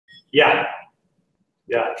Yeah.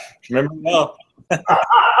 Yeah. Remember well.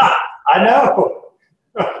 I know.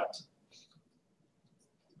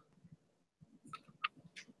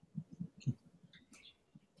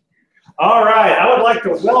 All right. I would like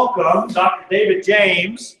to welcome Dr. David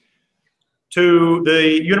James to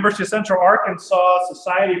the University of Central Arkansas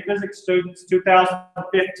Society of Physics Students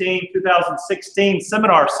 2015-2016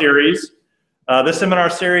 seminar series. This seminar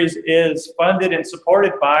series is funded and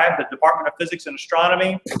supported by the Department of Physics and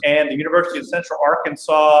Astronomy and the University of Central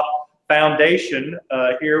Arkansas Foundation.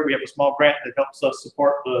 Here we have a small grant that helps us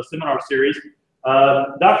support the seminar series.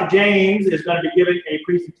 Dr. James is going to be giving a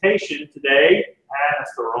presentation today.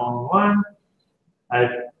 That's the wrong one. I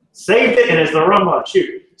saved it and it's the wrong one.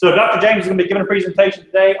 Shoot. So Dr. James is going to be giving a presentation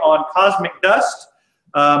today on cosmic dust.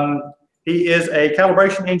 He is a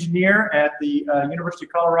calibration engineer at the University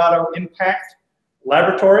of Colorado Impact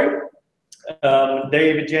Laboratory.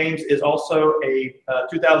 David James is also a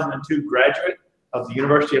 2002 graduate of the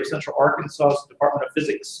University of Central Arkansas Department of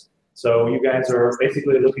Physics. So you guys are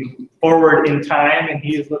basically looking forward in time, and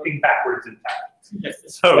he is looking backwards in time.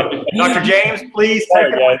 So, Dr. James, please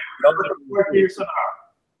take it away. Your seminar.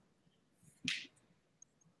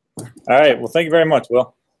 All right. Well, thank you very much,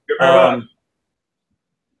 Will. You're very welcome.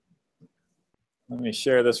 Let me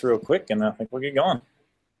share this real quick, and I think we'll get going.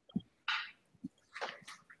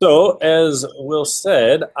 So, as Will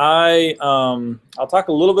said, I'll talk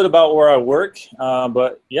a little bit about where I work.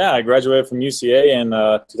 But yeah, I graduated from UCA in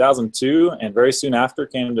 2002, and very soon after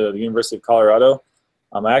came to the University of Colorado.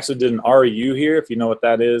 I actually did an REU here, if you know what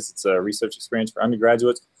that is. It's a research experience for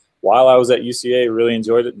undergraduates. While I was at UCA, really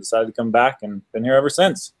enjoyed it and decided to come back, and been here ever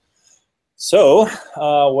since. So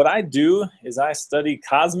what I do is I study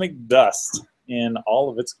cosmic dust in all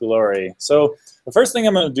of its glory. So the first thing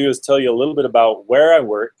I'm going to do is tell you a little bit about where I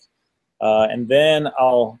work, and then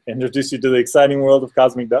I'll introduce you to the exciting world of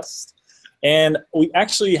cosmic dust. And we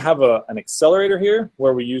actually have an accelerator here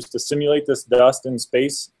where we use to simulate this dust in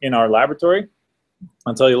space in our laboratory.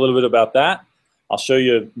 I'll tell you a little bit about that. I'll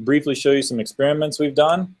briefly show you some experiments we've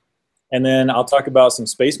done. And then I'll talk about some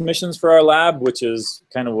space missions for our lab, which is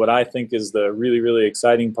kind of what I think is the really, really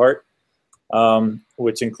exciting part,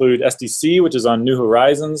 which include SDC, which is on New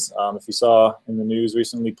Horizons. If you saw in the news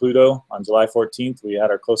recently, Pluto, on July 14th, we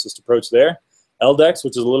had our closest approach there. LDEX,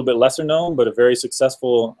 which is a little bit lesser known, but a very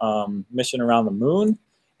successful mission around the moon.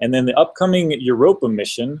 And then the upcoming Europa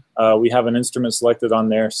mission, we have an instrument selected on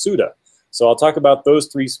there, SUDA. So I'll talk about those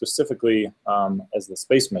three specifically as the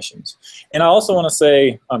space missions. And I also want to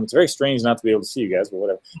say, it's very strange not to be able to see you guys, but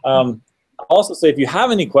whatever. I'll also say if you have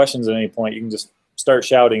any questions at any point, you can just start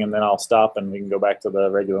shouting and then I'll stop and we can go back to the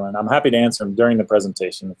regular one. I'm happy to answer them during the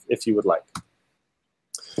presentation if you would like.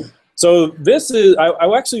 So this is,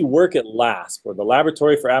 I actually work at LASP, or the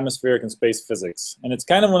Laboratory for Atmospheric and Space Physics. And it's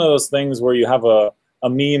kind of one of those things where you have a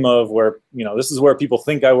meme of where, you know, this is where people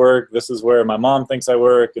think I work, this is where my mom thinks I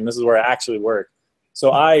work, and this is where I actually work.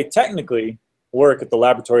 So I technically work at the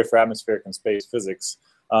Laboratory for Atmospheric and Space Physics,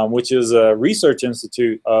 which is a research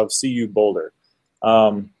institute of CU Boulder.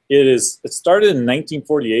 It started in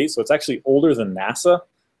 1948, so it's actually older than NASA.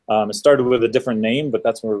 It started with a different name, but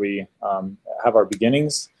that's where we have our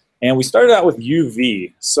beginnings. And we started out with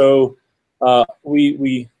UV. So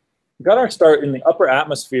we got our start in the upper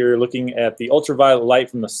atmosphere looking at the ultraviolet light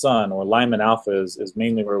from the sun, or Lyman alpha is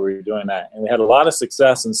mainly where we were doing that. And we had a lot of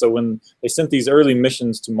success. And so when they sent these early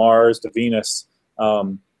missions to Mars, to Venus,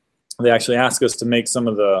 they actually asked us to make some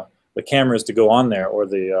of the cameras to go on there, or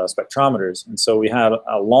the spectrometers. And so we had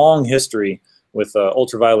a long history with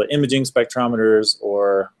ultraviolet imaging spectrometers,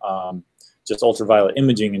 or just ultraviolet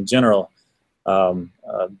imaging in general,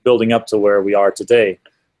 building up to where we are today.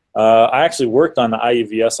 I actually worked on the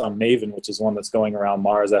IEVS on MAVEN, which is one that's going around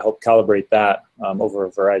Mars. I helped calibrate that over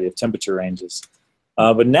a variety of temperature ranges.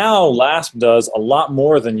 But now LASP does a lot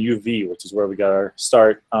more than UV, which is where we got our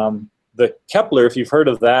start. The Kepler, if you've heard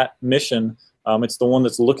of that mission, it's the one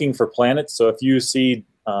that's looking for planets. So if you see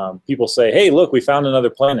people say, hey, look, we found another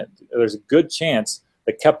planet, there's a good chance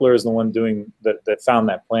that Kepler is the one doing that found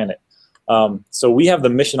that planet. So we have the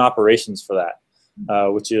mission operations for that.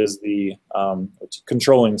 Which is the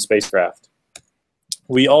controlling spacecraft.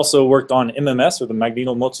 We also worked on MMS, or the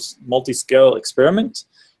Magneto Multiscale Experiment,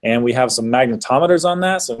 and we have some magnetometers on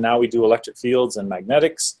that, so now we do electric fields and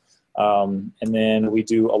magnetics, and then we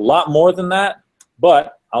do a lot more than that,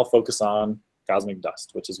 but I'll focus on cosmic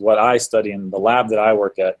dust, which is what I study in the lab that I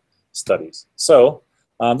work at studies. So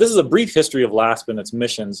this is a brief history of LASP and its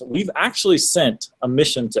missions. We've actually sent a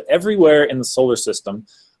mission to everywhere in the solar system,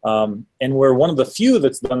 and we're one of the few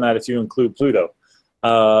that's done that if you include Pluto.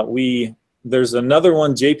 There's another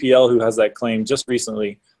one, JPL, who has that claim just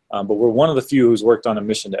recently, but we're one of the few who's worked on a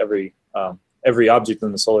mission to every object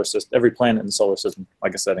in the solar system, every planet in the solar system,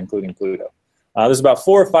 like I said, including Pluto. There's about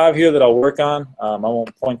 4 or 5 here that I'll work on. I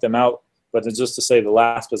won't point them out, but it's just to say the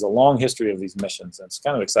LASP has a long history of these missions, and it's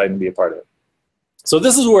kind of exciting to be a part of it. So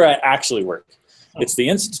this is where I actually work. It's the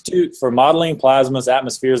Institute for Modeling Plasmas,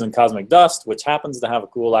 Atmospheres, and Cosmic Dust, which happens to have a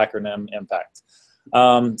cool acronym,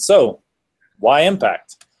 IMPACT. So why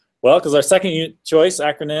IMPACT? Well, because our second choice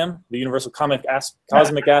acronym, the Universal Cosmic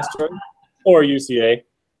Asteroid, or UCA,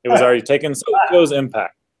 it was already taken, so it goes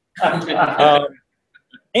IMPACT.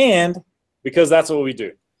 And because that's what we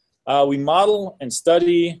do. We model and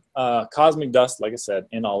study cosmic dust, like I said,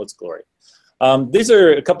 in all its glory. These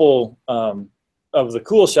are a couple of the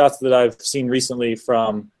cool shots that I've seen recently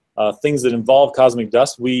from things that involve cosmic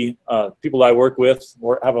dust. We, people I work with,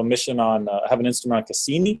 have a mission on, have an instrument on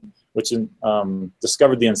Cassini, which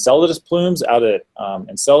discovered the Enceladus plumes out at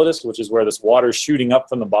Enceladus, which is where this water is shooting up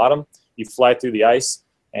from the bottom. You fly through the ice,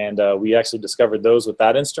 and we actually discovered those with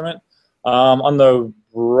that instrument. On the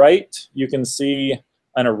right, you can see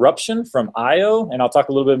an eruption from Io, and I'll talk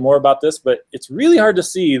a little bit more about this, but it's really hard to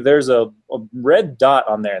see. There's a red dot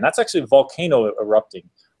on there, and that's actually a volcano erupting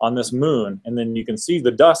on this moon, and then you can see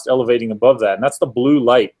the dust elevating above that, and that's the blue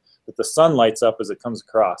light that the sun lights up as it comes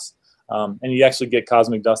across, and you actually get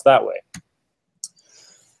cosmic dust that way.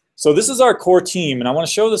 So this is our core team, and I want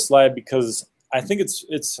to show this slide because I think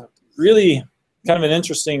it's really kind of an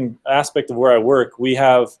interesting aspect of where I work. We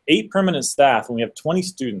have 8 permanent staff and we have 20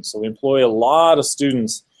 students, so we employ a lot of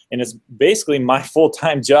students, and it's basically my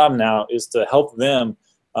full-time job now is to help them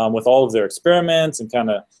with all of their experiments and kind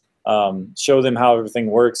of show them how everything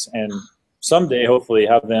works, and someday hopefully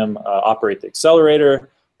have them operate the accelerator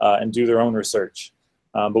and do their own research.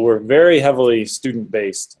 But we're very heavily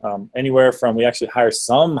student-based, anywhere from, we actually hire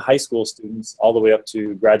some high school students all the way up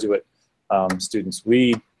to graduate students.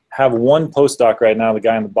 We have one postdoc right now, the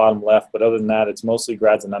guy on the bottom left, but other than that, it's mostly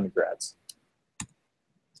grads and undergrads.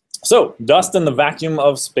 So, dust in the vacuum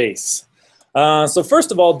of space. So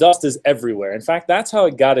first of all, dust is everywhere. In fact, that's how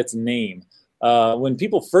it got its name. When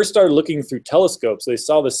people first started looking through telescopes, they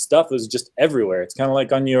saw this stuff that was just everywhere. It's kind of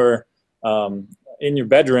like on your, in your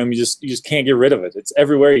bedroom, you just can't get rid of it. It's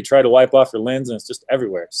everywhere. You try to wipe off your lens, and it's just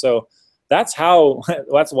everywhere. So that's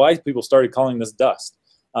why people started calling this dust.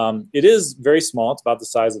 It is very small. It's about the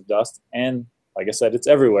size of dust, and like I said, it's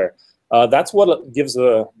everywhere. That's what gives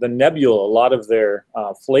the nebula a lot of their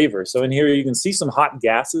flavor. So in here you can see some hot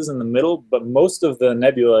gases in the middle, but most of the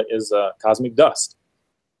nebula is cosmic dust.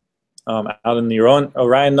 Out in the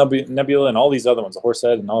Orion Nebula and all these other ones, the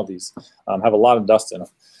Horsehead and all these, have a lot of dust in them.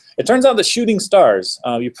 It turns out that shooting stars,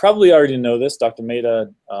 you probably already know this, Dr.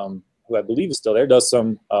 Maida, who I believe is still there, does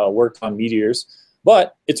some work on meteors.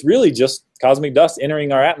 But it's really just cosmic dust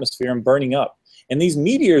entering our atmosphere and burning up. And these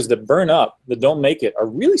meteors that burn up, that don't make it, are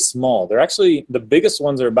really small. They're actually, the biggest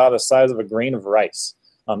ones are about the size of a grain of rice.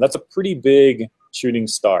 That's a pretty big shooting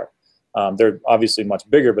star. They're obviously much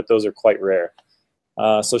bigger, but those are quite rare.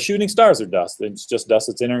 So shooting stars are dust. It's just dust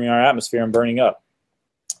that's entering our atmosphere and burning up.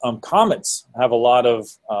 Comets have a lot of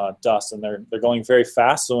dust, and they're going very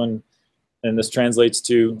fast. So and this translates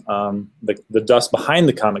to the dust behind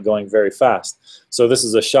the comet going very fast. So this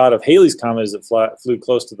is a shot of Halley's Comet as it flew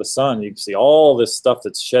close to the sun. You can see all this stuff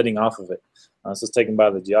that's shedding off of it. This is taken by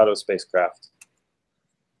the Giotto spacecraft.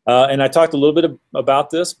 And I talked a little bit about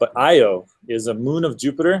this, but Io is a moon of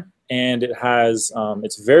Jupiter, and it has,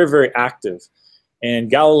 it's very, very active. And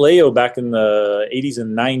Galileo, back in the 80s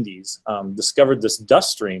and 90s, discovered this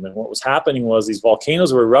dust stream. And what was happening was these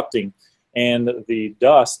volcanoes were erupting, and the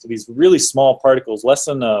dust, these really small particles, less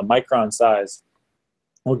than a micron size,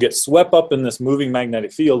 will get swept up in this moving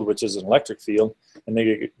magnetic field, which is an electric field, and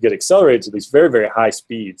they get accelerated to these very, very high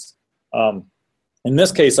speeds. In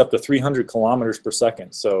this case, up to 300 kilometers per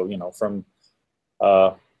second. So, you know, from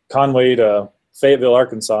Conway to Fayetteville,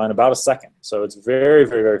 Arkansas in about a second. So it's very,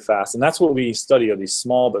 very, very fast. And that's what we study, are these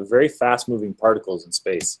small but very fast-moving particles in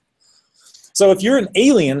space. So if you're an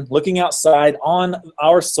alien looking outside on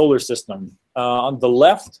our solar system, on the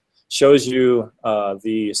left shows you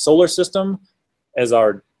the solar system as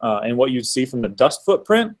our, and what you'd see from the dust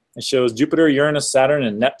footprint. It shows Jupiter, Uranus, Saturn,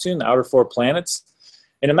 and Neptune, the outer 4 planets.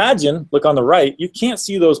 And imagine, look on the right, you can't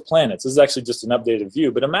see those planets. This is actually just an updated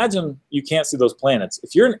view, but imagine you can't see those planets.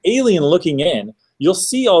 If you're an alien looking in, you'll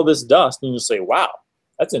see all this dust, and you'll say, wow,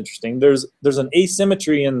 that's interesting. There's an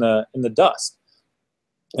asymmetry in the dust.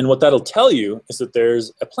 And what that'll tell you is that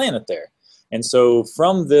there's a planet there. And so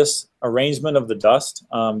from this arrangement of the dust,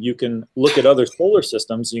 you can look at other solar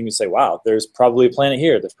systems, and you can say, wow, there's probably a planet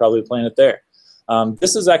here, there's probably a planet there.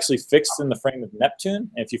 This is actually fixed in the frame of Neptune.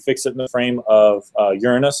 And if you fix it in the frame of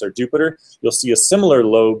Uranus or Jupiter, you'll see a similar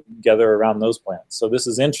lobe gather around those planets. So this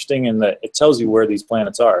is interesting in that it tells you where these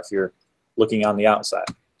planets are if you're looking on the outside.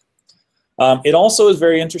 It also is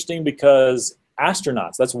very interesting because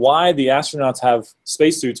astronauts, that's why the astronauts have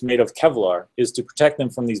spacesuits made of Kevlar, is to protect them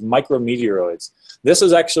from these micrometeoroids. This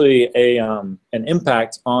is actually an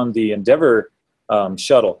impact on the Endeavour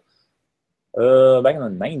shuttle. Back in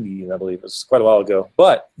the 90s, I believe. It was quite a while ago.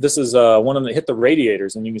 But this is one of them that hit the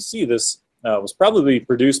radiators, and you can see this was probably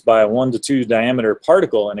produced by a 1 to 2 diameter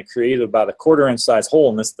particle, and it created about a 1/4 inch size hole,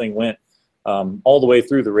 and this thing went all the way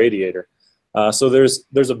through the radiator. So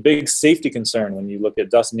there's a big safety concern when you look at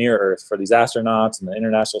dust near Earth for these astronauts and the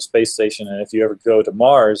International Space Station, and if you ever go to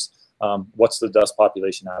Mars, what's the dust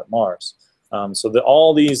population out at Mars? So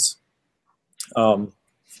all these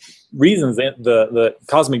reasons that the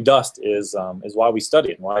cosmic dust is why we study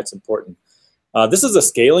it and why it's important. This is a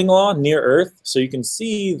scaling law near Earth, so you can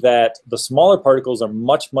see that the smaller particles are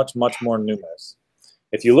much, much, much more numerous.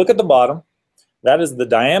 If you look at the bottom, that is the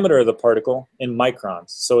diameter of the particle in microns.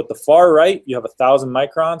 So at the far right, you have 1,000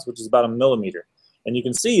 microns, which is about 1 millimeter. And you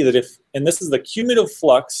can see that and this is the cumulative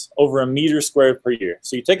flux over a meter squared per year.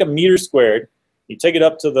 So you take a meter squared, you take it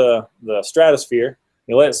up to the stratosphere,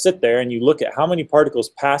 you let it sit there, and you look at how many particles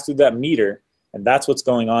pass through that meter, and that's what's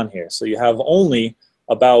going on here. So you have only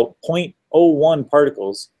about 0.01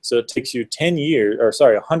 particles, so it takes you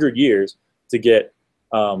 100 years to get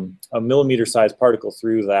a millimeter-sized particle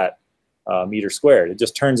through that meter squared. It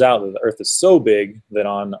just turns out that the Earth is so big that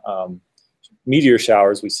on meteor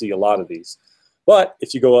showers we see a lot of these. But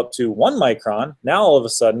if you go up to 1 micron, now all of a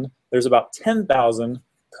sudden there's about 10,000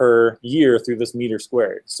 per year through this meter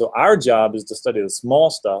squared. So our job is to study the small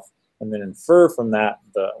stuff and then infer from that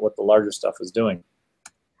what the larger stuff is doing.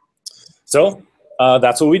 So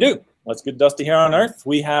that's what we do. Let's get dusty here on Earth.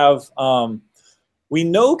 We have we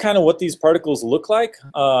know kind of what these particles look like.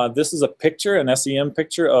 This is a picture, an SEM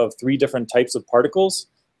picture of 3 different types of particles.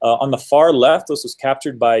 On the far left, this was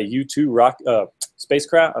captured by a U-2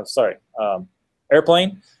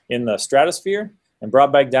 airplane in the stratosphere and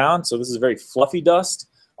brought back down. So this is very fluffy dust.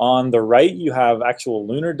 On the right, you have actual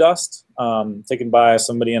lunar dust taken by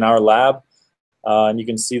somebody in our lab. And you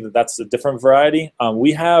can see that that's a different variety.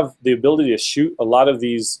 We have the ability to shoot a lot of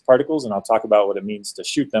these particles, and I'll talk about what it means to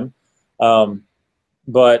shoot them. And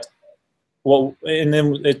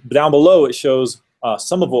then down below it shows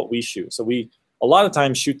some of what we shoot. So we a lot of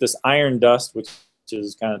times shoot this iron dust, which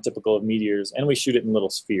is kind of typical of meteors, and we shoot it in little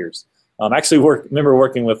spheres. Actually, remember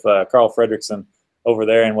working with Carl Fredrickson over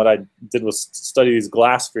there, and what I did was study these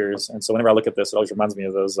glass spheres. And so whenever I look at this, it always reminds me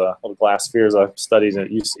of those little glass spheres I studied at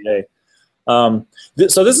UCA. So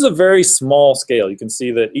this is a very small scale. You can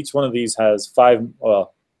see that each one of these has 5.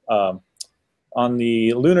 On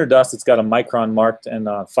the lunar dust, it's got a micron marked, and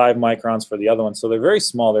 5 microns for the other one. So they're very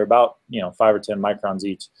small. They're about 5 or 10 microns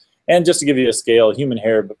each. And just to give you a scale, human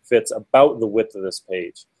hair fits about the width of this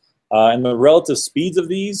page. And the relative speeds of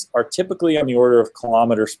these are typically on the order of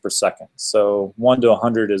kilometers per second. So 1 to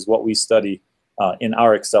 100 is what we study in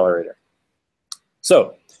our accelerator.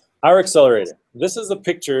 So our accelerator. This is a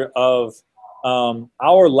picture of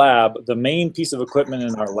our lab, the main piece of equipment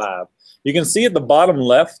in our lab. You can see at the bottom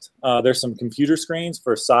left, there's some computer screens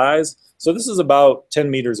for size. So this is about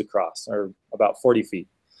 10 meters across, or about 40 feet.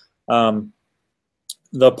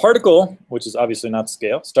 The particle, which is obviously not to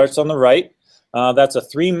scale, starts on the right. That's a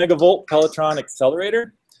 3 megavolt Pelletron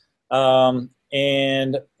accelerator.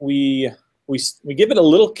 And we give it a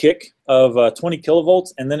little kick of 20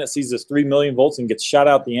 kilovolts, and then it sees this 3 million volts and gets shot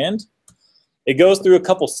out the end. It goes through a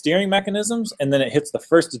couple steering mechanisms, and then it hits the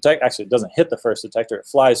first detector. Actually, it doesn't hit the first detector. It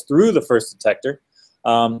flies through the first detector,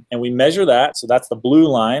 and we measure that. So that's the blue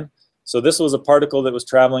line. So this was a particle that was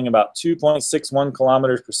traveling about 2.61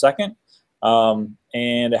 kilometers per second, and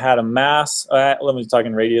it had a mass, let me talk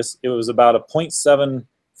in radius, it was about a 0.75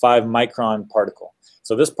 micron particle.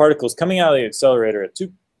 So this particle is coming out of the accelerator at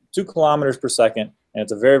 2 kilometers per second, and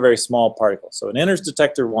it's a very, very small particle. So it enters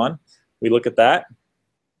detector 1. We look at that,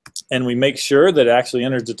 and we make sure that it actually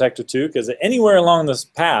enters detector 2, because anywhere along this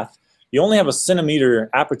path, you only have a centimeter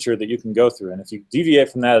aperture that you can go through. And if you deviate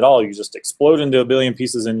from that at all, you just explode into a billion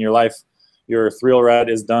pieces in your life. Your thrill ride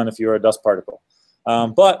is done if you're a dust particle.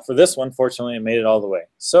 But for this one, fortunately, it made it all the way.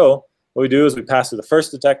 So what we do is we pass through the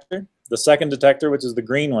first detector, the second detector, which is the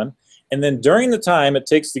green one, and then during the time it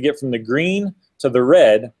takes to get from the green to the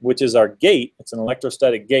red, which is our gate, it's an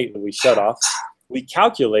electrostatic gate that we shut off, we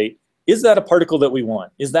calculate, is that a particle that we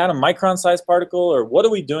want? Is that a micron-sized particle, or what are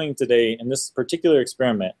we doing today in this particular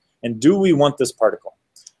experiment, and do we want this particle?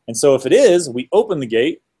 And so if it is, we open the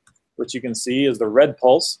gate, which you can see is the red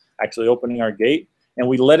pulse actually opening our gate, and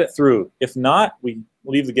we let it through. If not, we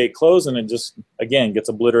leave the gate closed and it just, again, gets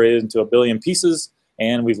obliterated into a billion pieces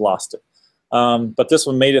and we've lost it. But this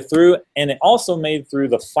one made it through, and it also made through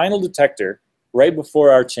the final detector right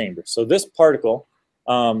before our chamber. So this particle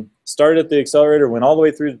started at the accelerator, went all the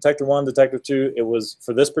way through detector 1, detector 2. It was,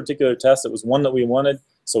 for this particular test, it was one that we wanted,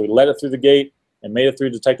 so we let it through the gate and made it through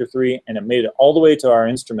detector 3, and it made it all the way to our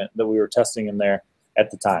instrument that we were testing in there at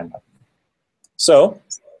the time. So,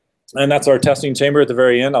 and that's our testing chamber at the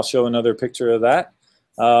very end. I'll show another picture of that.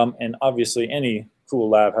 And obviously any cool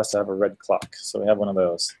lab has to have a red clock, so we have one of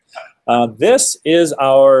those. This is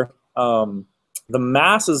our the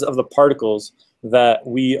masses of the particles that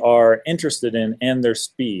we are interested in and their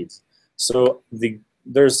speeds. So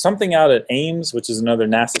there's something out at Ames, which is another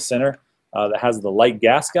NASA center, that has the light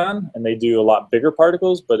gas gun, and they do a lot bigger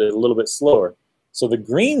particles, but a little bit slower. So the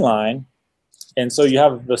green line, and so you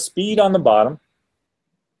have the speed on the bottom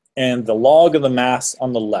and the log of the mass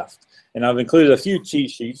on the left. And I've included a few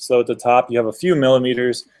cheat sheets. So at the top you have a few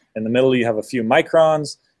millimeters, in the middle you have a few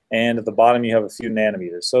microns, and at the bottom you have a few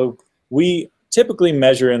nanometers. So we typically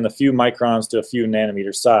measure in the few microns to a few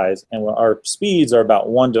nanometer size, and our speeds are about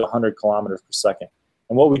 1 to 100 kilometers per second.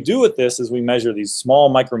 And what we do with this is we measure these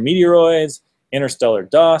small micrometeoroids, interstellar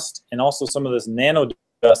dust, and also some of this nano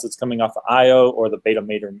dust that's coming off the Io or the beta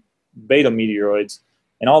meteoroids.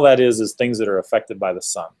 And all that is things that are affected by the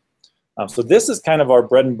sun. So this is kind of our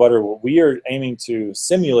bread and butter, what we are aiming to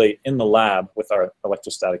simulate in the lab with our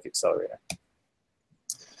electrostatic accelerator.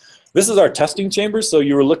 This is our testing chamber. So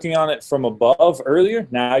you were looking on it from above earlier.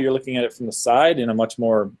 Now you're looking at it from the side in a much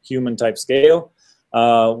more human type scale.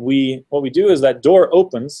 What we do is that door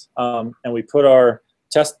opens and we put our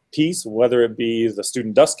test piece, whether it be the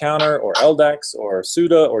student dust counter or LDEX or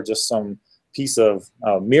SUDA or just some piece of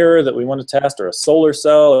mirror that we want to test, or a solar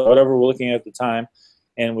cell, or whatever we're looking at the time,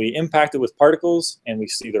 and we impact it with particles and we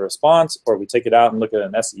see the response, or we take it out and look at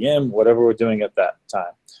an SEM, whatever we're doing at that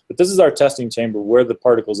time. But this is our testing chamber where the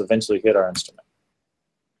particles eventually hit our instrument.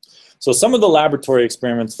 So some of the laboratory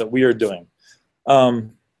experiments that we are doing,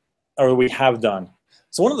 or we have done.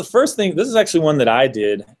 So one of the first things, this is actually one that I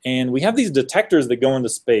did, and we have these detectors that go into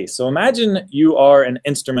space. So imagine you are an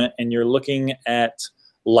instrument and you're looking at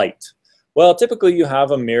light. Well, typically you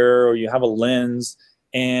have a mirror or you have a lens,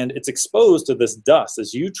 and it's exposed to this dust.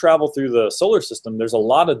 As you travel through the solar system, there's a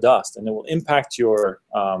lot of dust, and it will impact your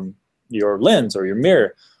lens or your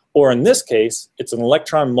mirror. Or in this case, it's an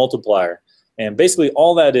electron multiplier. And basically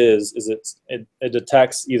all that is it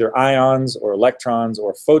detects either ions or electrons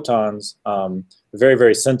or photons very,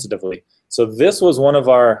 very sensitively. So this was one of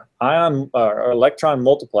our electron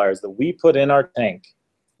multipliers that we put in our tank,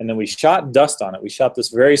 and then we shot dust on it. We shot this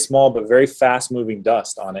very small but very fast moving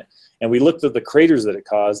dust on it, and we looked at the craters that it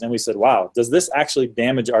caused, and we said, wow, does this actually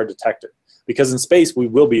damage our detector? Because in space we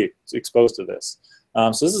will be exposed to this.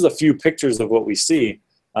 So this is a few pictures of what we see.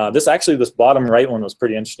 This bottom right one was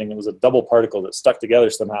pretty interesting. It was a double particle that stuck together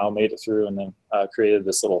somehow, made it through, and then created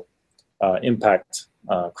this little impact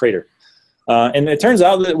crater. And it turns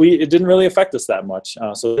out that it didn't really affect us that much.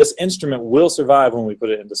 So this instrument will survive when we put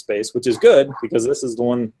it into space, which is good, because this is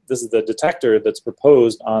the detector that's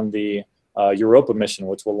proposed on the Europa mission,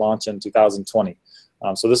 which will launch in 2020.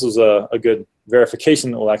 So this was a good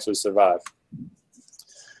verification that will actually survive.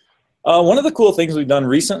 One of the cool things we've done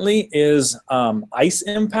recently is ice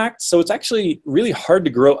impact. So it's actually really hard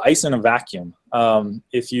to grow ice in a vacuum.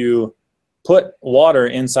 If you put water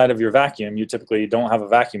inside of your vacuum, you typically don't have a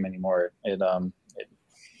vacuum anymore.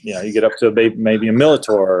 You get up to maybe a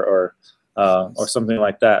millitorr or something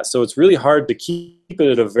like that. So it's really hard to keep it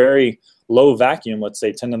at a very low vacuum, let's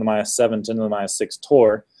say 10 to the minus 7, 10 to the minus 6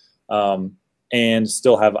 torr, and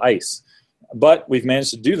still have ice. But we've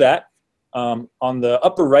managed to do that. On the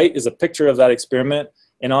upper right is a picture of that experiment,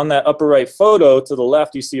 and on that upper right photo to the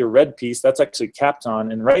left you see a red piece that's actually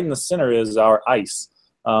Kapton, and right in the center is our ice.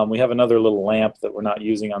 We have another little lamp that we're not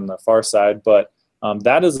using on the far side, but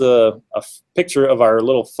that is a picture of our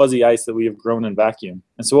little fuzzy ice that we have grown in vacuum.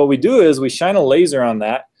 And so what we do is we shine a laser on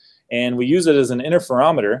that, and we use it as an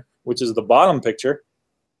interferometer, which is the bottom picture,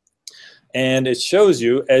 and it shows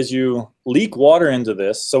you as you leak water into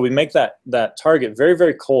this. So we make that target very,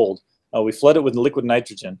 very cold. We flood it with liquid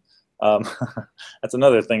nitrogen. That's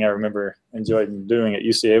another thing I remember enjoyed doing at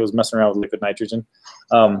UCA, was messing around with liquid nitrogen.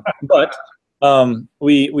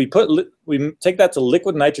 We take that to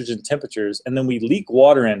liquid nitrogen temperatures, and then we leak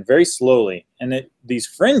water in very slowly. And these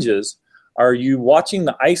fringes are you watching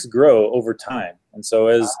the ice grow over time. And so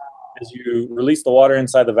as you release the water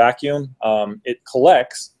inside the vacuum, it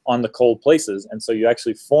collects on the cold places, and so you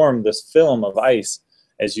actually form this film of ice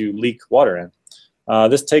as you leak water in.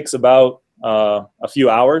 This takes about a few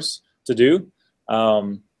hours to do,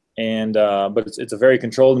 but it's a very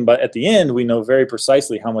controlled, but at the end we know very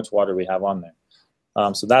precisely how much water we have on there.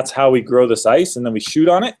 So that's how we grow this ice, and then we shoot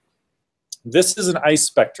on it. This is an ice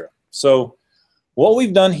spectra. So what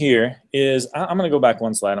we've done here is, I'm going to go back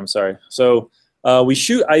one slide, I'm sorry. So we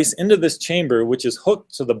shoot ice into this chamber, which is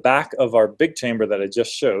hooked to the back of our big chamber that I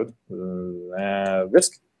just showed.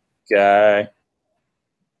 This guy,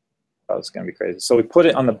 oh, it's going to be crazy. So we put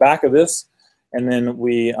it on the back of this, and then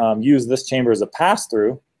we use this chamber as a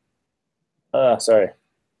pass-through. Sorry,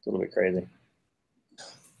 it's a little bit crazy.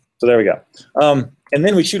 So there we go. And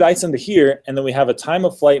then we shoot ice into here, and then we have a time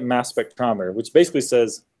of flight mass spectrometer, which basically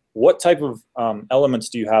says what type of elements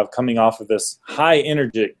do you have coming off of this high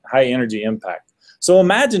energy impact. So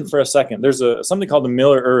imagine for a second, there's something called the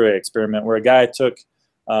Miller-Urey experiment, where a guy took,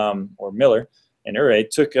 or Miller and Urey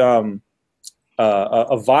took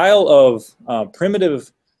a vial of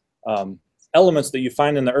primitive elements that you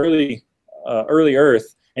find in the early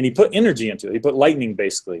Earth, and he put energy into it. He put lightning,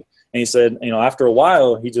 basically. And he said, after a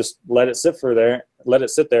while, he just let it sit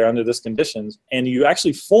there under this conditions, and you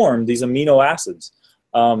actually formed these amino acids.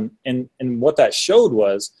 And what that showed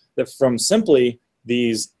was that from simply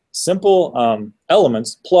these simple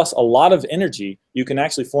elements plus a lot of energy, you can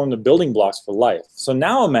actually form the building blocks for life. So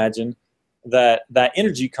now imagine that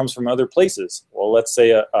energy comes from other places. Well, let's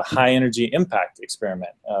say a high energy impact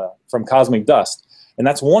experiment from cosmic dust. And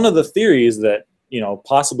that's one of the theories that,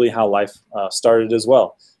 possibly how life started as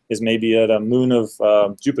well, is maybe at a moon of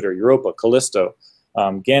Jupiter, Europa, Callisto,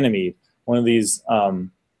 Ganymede. One of these,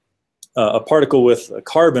 a particle with a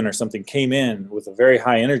carbon or something came in with a very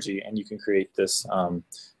high energy, and you can create this,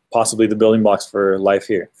 possibly the building blocks for life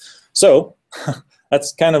here. So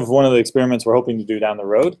that's kind of one of the experiments we're hoping to do down the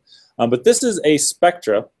road. But this is a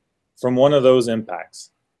spectra from one of those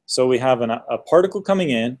impacts. So we have a particle coming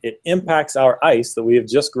in, it impacts our ice that we have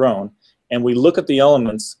just grown, and we look at the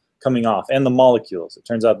elements coming off and the molecules. It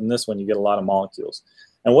turns out in this one you get a lot of molecules.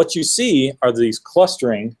 And what you see are these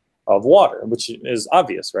clustering of water, which is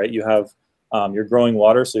obvious, right? You have, you're growing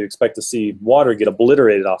water, so you expect to see water get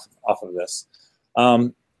obliterated off of this.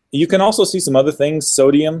 You can also see some other things,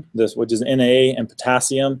 sodium, which is Na, and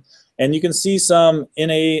potassium. And you can see some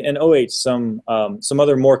Na and OH, some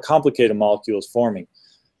other more complicated molecules forming.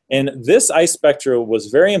 And this ice spectra was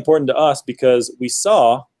very important to us because we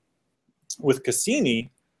saw with Cassini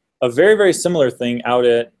a very, very similar thing out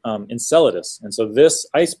at Enceladus. And so this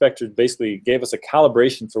ice spectra basically gave us a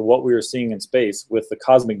calibration for what we were seeing in space with the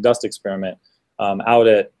cosmic dust experiment out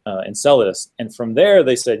at Enceladus. And from there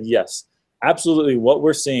they said, yes, absolutely what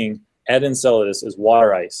we're seeing at Enceladus is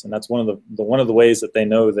water ice. And that's one of the ways that they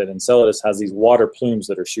know that Enceladus has these water plumes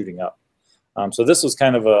that are shooting up. So this was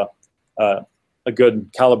kind of a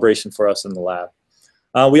good calibration for us in the lab.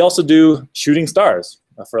 We also do shooting stars,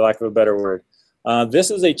 for lack of a better word.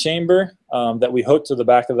 This is a chamber that we hooked to the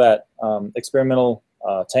back of that experimental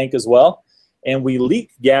tank as well, and we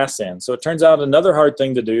leak gas in. So it turns out another hard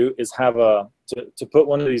thing to do is have to put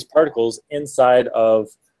one of these particles inside of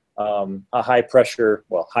a high pressure,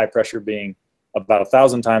 well, high pressure being about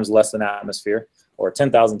 1,000 times less than atmosphere, or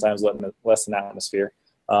 10,000 times less than atmosphere,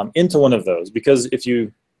 into one of those. Because if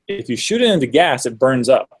you shoot it into gas, it burns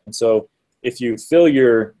up. And so if you fill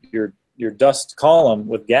your dust column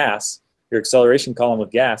with gas, your acceleration column with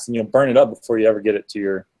gas, and you'll burn it up before you ever get it to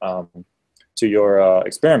your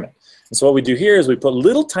experiment. And so what we do here is we put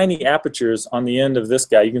little tiny apertures on the end of this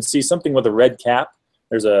guy. You can see something with a red cap.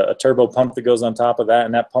 There's a turbo pump that goes on top of that,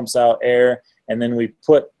 and that pumps out air. And then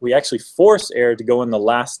we actually force air to go in the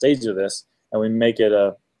last stage of this, and we make it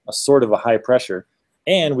a sort of a high pressure.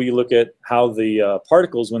 And we look at how the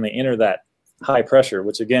particles, when they enter that high pressure,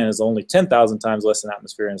 which again is only 10,000 times less than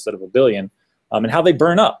atmosphere instead of 1 billion, and how they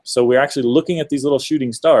burn up. So we're actually looking at these little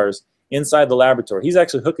shooting stars inside the laboratory. He's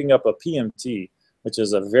actually hooking up a PMT, which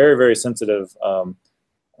is a very, very sensitive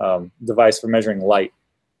device for measuring light.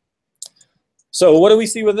 So what do we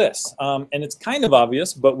see with this? And it's kind of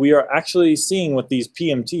obvious, but we are actually seeing with these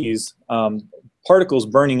PMTs particles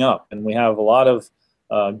burning up. And we have a lot of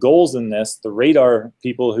goals in this. The radar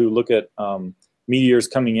people who look at meteors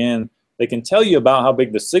coming in, they can tell you about how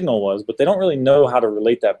big the signal was, but they don't really know how to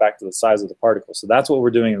relate that back to the size of the particle. So that's what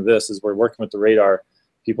we're doing in this, is we're working with the radar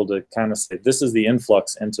people to kind of say, this is the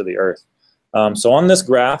influx into the Earth. So on this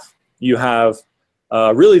graph, you have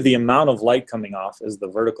really the amount of light coming off is the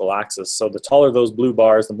vertical axis. So the taller those blue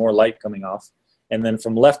bars, the more light coming off. And then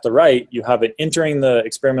from left to right, you have it entering the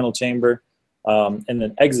experimental chamber and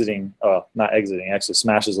then exiting, not exiting, actually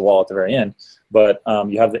smashes the wall at the very end, but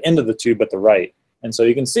you have the end of the tube at the right. And so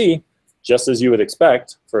you can see just as you would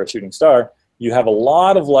expect for a shooting star, you have a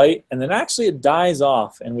lot of light, and then actually it dies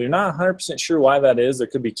off, and we're not 100% sure why that is. There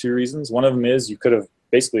could be two reasons. One of them is you could have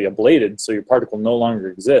basically ablated, so your particle no longer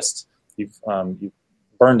exists. You've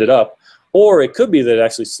burned it up. Or it could be that it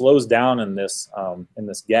actually slows down in this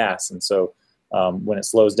gas, and so when it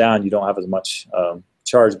slows down, you don't have as much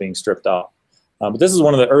charge being stripped off. But this is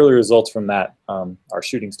one of the early results from that, our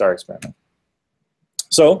shooting star experiment.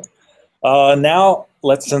 So now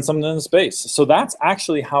let's send something into space. So that's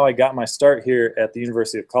actually how I got my start here at the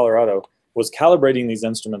University of Colorado, was calibrating these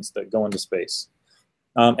instruments that go into space.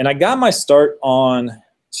 And I got my start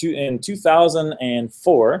in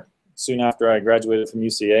 2004, soon after I graduated from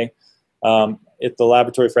UCA, at the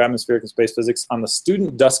Laboratory for Atmospheric and Space Physics on the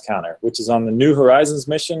Student Dust Counter, which is on the New Horizons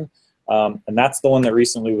mission, and that's the one that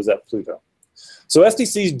recently was at Pluto. So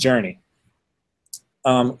SDC's journey.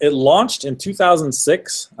 It launched in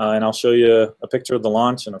 2006, and I'll show you a picture of the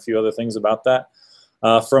launch and a few other things about that.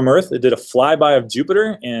 From Earth, it did a flyby of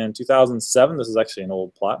Jupiter in 2007. This is actually an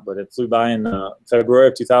old plot, but it flew by in February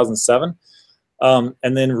of 2007.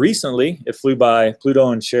 And then recently, it flew by Pluto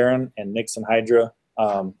and Charon and Nix and Hydra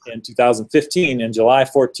in 2015, in July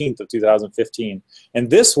 14th of 2015. And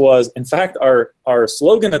this was, in fact, our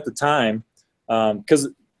slogan at the time, because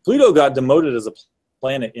Pluto got demoted as a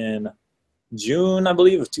planet in June, I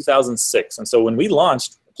believe, of 2006. And so when we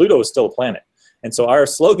launched, Pluto was still a planet. And so our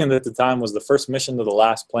slogan at the time was the first mission to the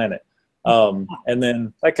last planet. And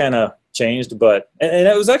then that kind of changed, but, and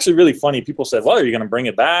it was actually really funny. People said, well, are you going to bring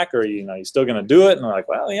it back, or you still going to do it? And we're like,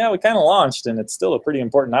 well, yeah, we kind of launched, and it's still a pretty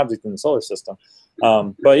important object in the solar system.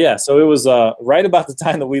 But yeah, so it was right about the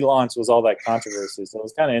time that we launched was all that controversy. So it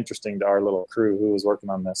was kind of interesting to our little crew who was working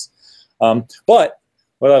on this. But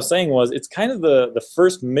what I was saying was, it's kind of the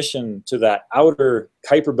first mission to that outer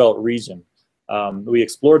Kuiper Belt region. We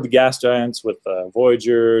explored the gas giants with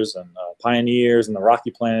Voyagers and Pioneers, and the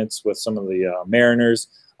rocky planets with some of the Mariners.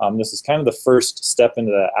 This is kind of the first step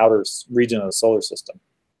into the outer region of the solar system.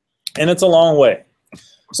 And it's a long way.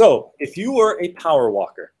 So if you were a power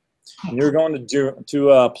walker and you're going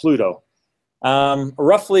to Pluto,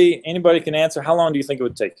 roughly anybody can answer, how long do you think it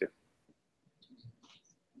would take you?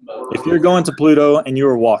 If you're going to Pluto and you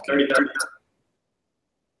were walking. 30 minutes.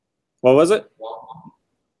 What was it?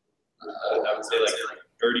 I would say like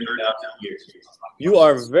 30,000 years. You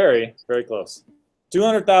are very, very close.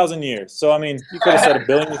 200,000 years. So, I mean, you could have said a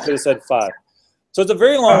billion, you could have said 5. So it's a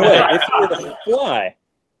very long way. If you were to fly,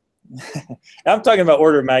 I'm talking about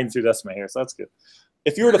order of magnitude estimate here, so that's good.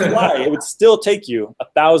 If you were to fly, it would still take you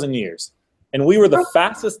 1,000 years. And we were the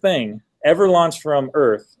fastest thing ever launched from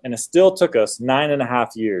Earth, and it still took us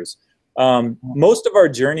 9.5 years. Most of our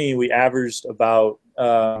journey, we averaged about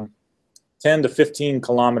 10 to 15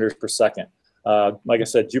 kilometers per second. Like I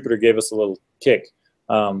said, Jupiter gave us a little kick.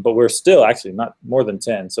 But we're still actually not more than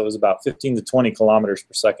 10, so it was about 15 to 20 kilometers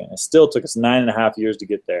per second. It still took us 9.5 years to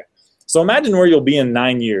get there. So imagine where you'll be in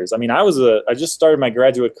 9 years. I mean, I just started my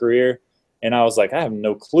graduate career, and I was like, I have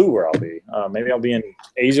no clue where I'll be. Maybe I'll be in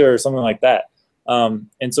Asia or something like that.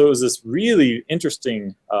 And so it was this really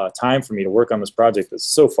interesting time for me to work on this project that's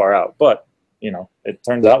so far out. But, it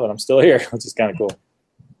turns out that I'm still here, which is kind of cool.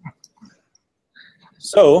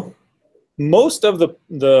 So most of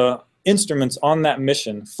the instruments on that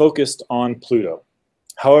mission focused on Pluto.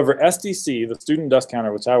 However, SDC, the Student Dust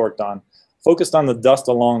Counter, which I worked on, focused on the dust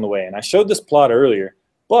along the way. And I showed this plot earlier,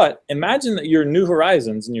 but imagine that you're New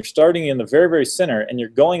Horizons and you're starting in the very, very center and you're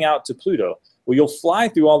going out to Pluto. Well, you'll fly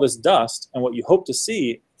through all this dust and what you hope to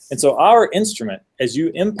see. And so our instrument, as you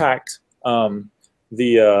impact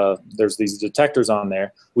there's these detectors on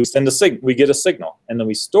there, we get a signal, and then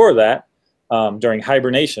we store that during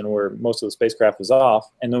hibernation, where most of the spacecraft is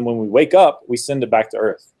off, and then when we wake up, we send it back to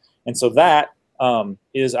Earth. And so that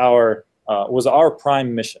was our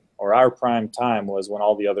prime mission, or our prime time was when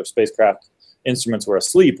all the other spacecraft instruments were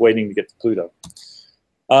asleep, waiting to get to Pluto.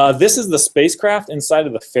 This is the spacecraft inside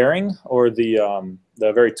of the fairing, or the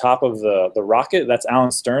very top of the rocket. That's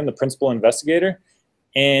Alan Stern, the principal investigator.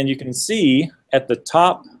 And you can see at the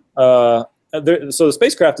top, so the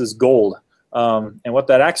spacecraft is gold. And what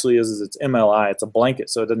that actually is it's MLI. It's a blanket,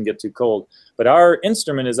 so it doesn't get too cold. But our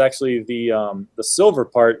instrument is actually the silver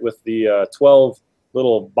part with the 12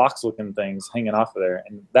 little box-looking things hanging off of there,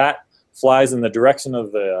 and that flies in the direction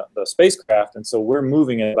of the spacecraft. And so we're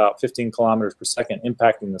moving at about 15 kilometers per second,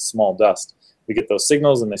 impacting the small dust. We get those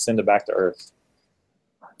signals, and they send it back to Earth.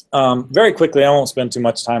 Very quickly, I won't spend too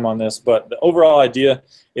much time on this, but the overall idea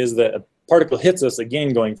is that a particle hits us,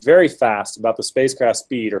 again, going very fast, about the spacecraft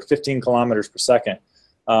speed, or 15 kilometers per second,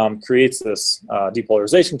 creates this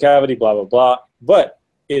depolarization cavity, blah, blah, blah. But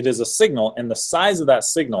it is a signal, and the size of that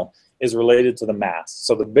signal is related to the mass.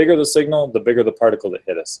 So the bigger the signal, the bigger the particle that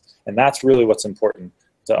hit us. And that's really what's important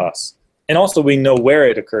to us. And also we know where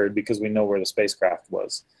it occurred because we know where the spacecraft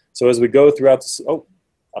was. So as we go throughout the, oh,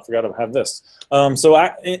 I forgot to have this.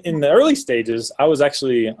 In the early stages, I was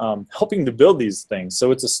actually helping to build these things.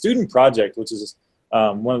 So it's a student project, which is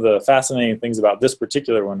one of the fascinating things about this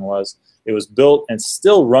particular one was it was built and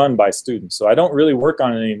still run by students. So I don't really work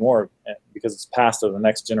on it anymore because it's passed to the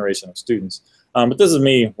next generation of students. But this is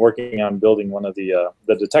me working on building one of the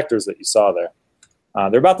detectors that you saw there.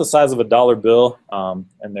 They're about the size of a dollar bill,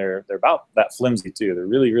 and they're about that flimsy too. They're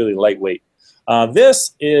really, really lightweight.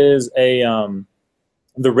 This is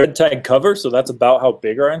the red tag cover, so that's about how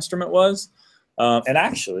big our instrument was. And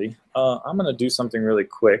actually, I'm going to do something really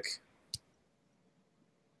quick.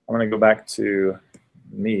 I'm going to go back to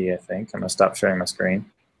me, I think. I'm going to stop sharing my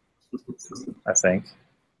screen, I think.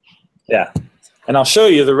 Yeah. And I'll show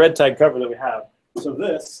you the red tag cover that we have. So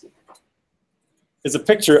this is a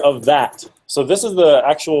picture of that. So this is the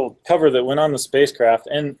actual cover that went on the spacecraft.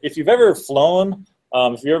 And if you've ever flown,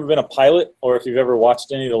 if you've ever been a pilot, or if you've ever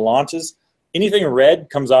watched any of the launches, anything red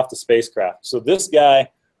comes off the spacecraft. So this guy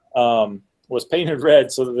was painted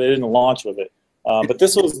red so that they didn't launch with it. But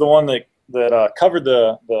this was the one that covered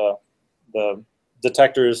the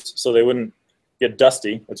detectors so they wouldn't get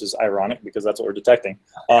dusty, which is ironic because that's what we're detecting,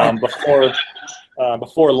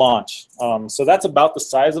 before launch. So that's about the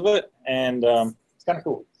size of it, and it's kind of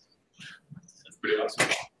cool. That's pretty awesome.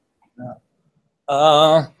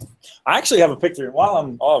 I actually have a picture. While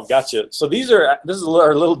I'm, oh, gotcha. So this is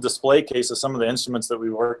our little display case of some of the instruments that we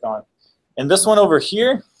worked on. And this one over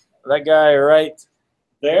here, that guy right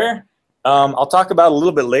there, I'll talk about a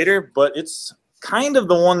little bit later, but it's kind of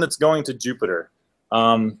the one that's going to Jupiter.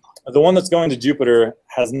 The one that's going to Jupiter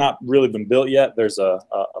has not really been built yet. There's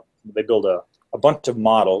they build a bunch of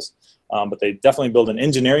models, but they definitely build an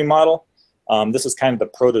engineering model. This is kind of the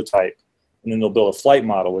prototype. And then they'll build a flight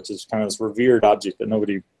model, which is kind of this revered object that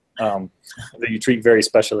nobody, that you treat very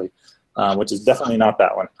specially, which is definitely not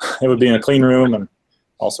that one. It would be in a clean room and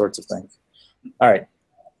all sorts of things. All right.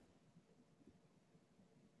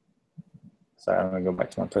 Sorry, I'm going to go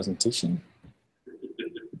back to my presentation.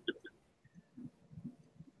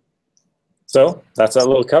 So that's that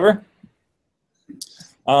little cover.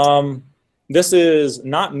 This is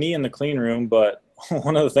not me in the clean room, but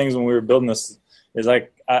one of the things when we were building this is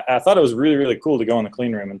like, I thought it was really, really cool to go in the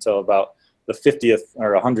clean room until about the 50th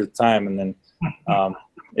or 100th time, and then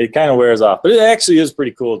it kind of wears off. But it actually is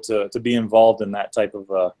pretty cool to be involved in that type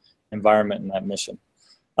of environment and that mission.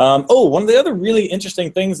 One of the other really interesting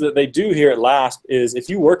things that they do here at LASP is if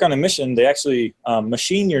you work on a mission, they actually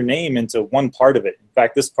machine your name into one part of it. In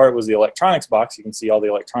fact, this part was the electronics box. You can see all the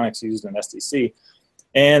electronics used in SDC.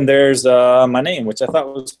 And there's my name, which I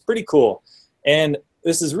thought was pretty cool. And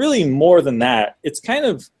this is really more than that. It's kind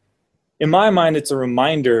of, in my mind, it's a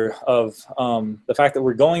reminder of the fact that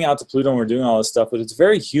we're going out to Pluto and we're doing all this stuff, but it's a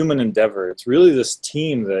very human endeavor. It's really this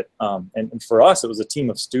team that, and for us, it was a team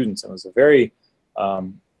of students. It was a very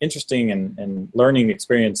interesting and learning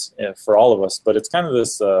experience for all of us, but it's kind of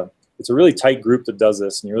this, it's a really tight group that does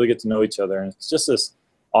this, and you really get to know each other, and it's just this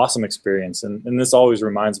awesome experience. And this always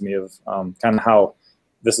reminds me of kind of how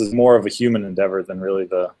this is more of a human endeavor than really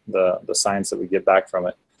the science that we get back from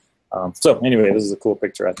it. So anyway, this is a cool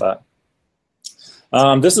picture, I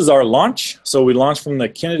thought. This is our launch. So we launched from the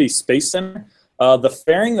Kennedy Space Center. The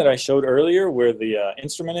fairing that I showed earlier where the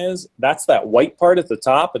instrument is, that's that white part at the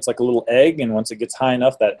top. It's like a little egg, and once it gets high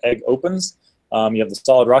enough, that egg opens. You have the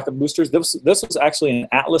solid rocket boosters. This was actually an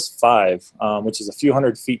Atlas V, which is a few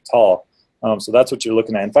hundred feet tall. So that's what you're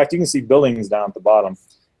looking at. In fact, you can see buildings down at the bottom.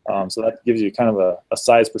 So that gives you kind of a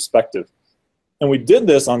size perspective. And we did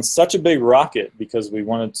this on such a big rocket because we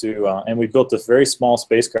wanted to, and we built this very small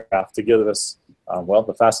spacecraft to give us, well,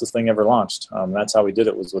 the fastest thing ever launched. That's how we did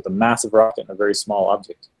it, was with a massive rocket and a very small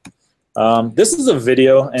object. This is a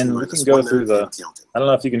video, and we can go through the, I don't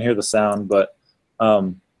know if you can hear the sound, but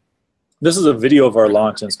this is a video of our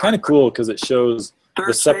launch, and it's kind of cool because it shows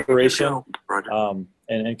the separation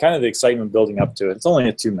and kind of the excitement building up to it. It's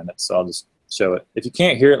only 2 minutes, so I'll just show it. If you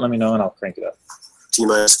can't hear it, let me know and I'll crank it up.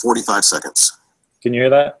 T-minus 45 seconds. Can you hear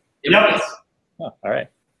that? Yes. Oh, all right.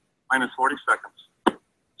 Minus 40 seconds.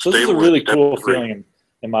 So this is a really cool feeling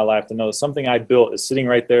in my life to know that something I built is sitting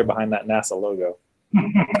right there behind that NASA logo.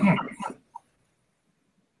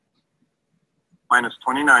 Minus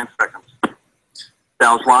 29 seconds.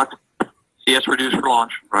 Dallas locked. CS reduced for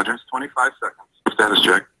launch. Roger. 25 seconds. Status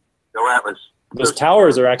check. Go Atlas. Those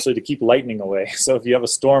towers are actually to keep lightning away. So if you have a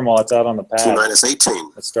storm while it's out on the pad, T-minus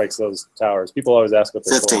 18. it strikes those towers. People always ask what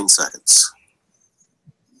they're 15 for. seconds.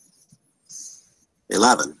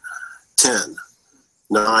 11. 10,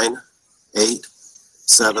 9, 8,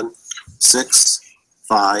 7, 6,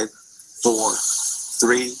 5, 4,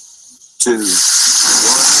 3, 2, 1.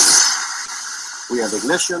 We have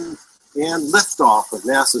ignition and liftoff of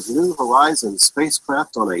NASA's New Horizons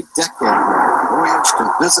spacecraft on a decade-long voyage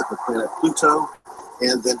to visit the planet Pluto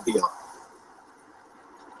and then beyond.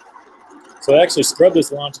 So they actually scrubbed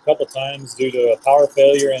this launch a couple times due to a power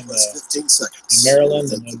failure in 15 seconds. in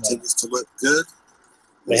Maryland, and then continues to look good.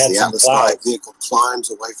 they As had the some Atlas clouds. V vehicle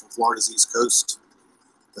climbs away from Florida's east coast,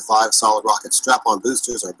 the 5 solid rocket strap-on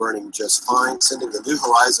boosters are burning just fine, sending the New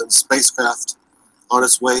Horizons spacecraft on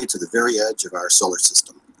its way to the very edge of our solar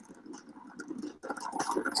system.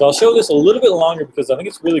 So I'll show this a little bit longer because I think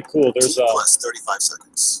it's really cool. There's T plus 35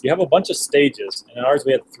 seconds. you have a bunch of stages, and in ours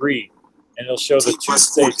we had 3, and it'll show the T 2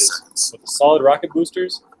 plus 40 stages seconds. with the solid rocket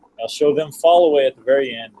boosters. I'll show them fall away at the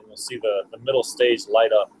very end, and you'll see the middle stage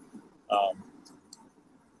light up.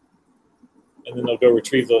 And then they'll go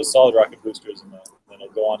retrieve those solid rocket boosters, and then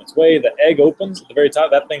it'll go on its way. The egg opens at the very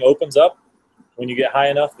top. That thing opens up when you get high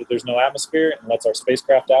enough that there's no atmosphere and lets our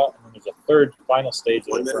spacecraft out. And then there's a third final stage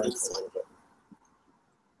that it burns for a little bit.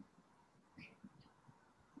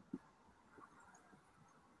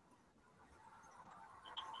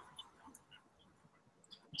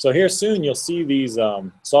 So here soon you'll see these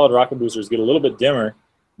solid rocket boosters get a little bit dimmer.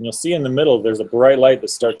 And you'll see in the middle there's a bright light that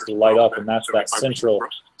starts to light up, and that's that central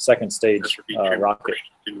second stage rocket.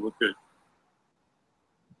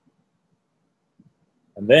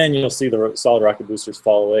 And then you'll see the solid rocket boosters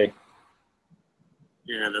fall away.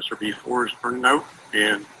 And SRB4 is burning out,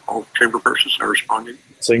 and all chamber persons are responding.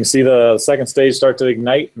 So you can see the second stage start to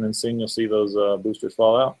ignite, and then soon you'll see those boosters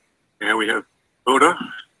fall out. And we have Boda,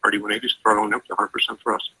 RD-180 is throttling up to 100%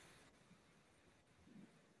 thrust.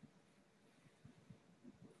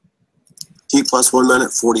 T plus 1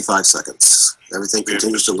 minute, 45 seconds. Everything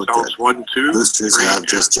continues to look good. Solids 1, 2, Boosters 3, have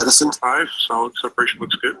just jettisoned. 5. Solid separation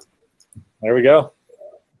looks good. There we go.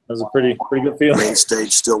 That was a pretty good feeling. Main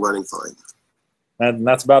stage still running fine. And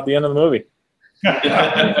that's about the end of the movie.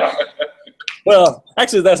 Well,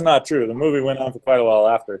 actually, that's not true. The movie went on for quite a while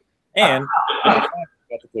after. And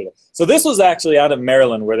so this was actually out of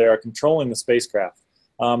Maryland, where they are controlling the spacecraft.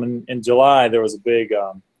 In July, there was a big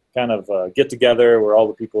kind of get-together where all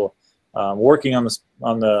the people working on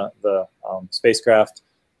the spacecraft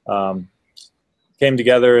came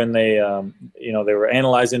together, and they they were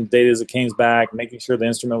analyzing data as it came back, making sure the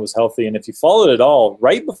instrument was healthy. And if you followed it all,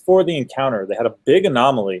 right before the encounter, they had a big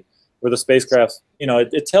anomaly where the spacecraft,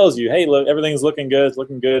 it tells you, hey, look, everything's looking good, it's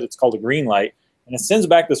looking good. It's called a green light. And it sends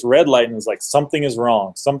back this red light and is like, something is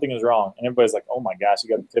wrong, something is wrong. And everybody's like, oh my gosh, you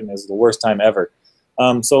got to be kidding me, this is the worst time ever.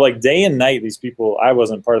 So like day and night, these people, I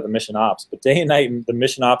wasn't part of the mission ops, but day and night, the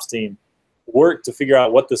mission ops team worked to figure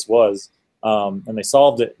out what this was. And they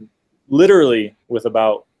solved it literally with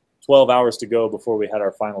about 12 hours to go before we had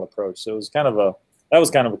our final approach. So it was kind of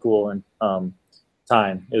a cool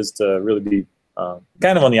time, is to really be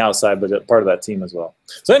kind of on the outside, but part of that team as well.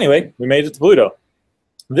 So anyway, we made it to Pluto.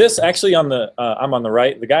 This actually I'm on the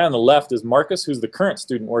right. The guy on the left is Marcus, who's the current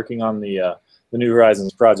student working on the New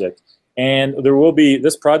Horizons project. And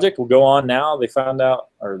this project will go on now. They found out,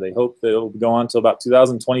 or they hope that it will go on until about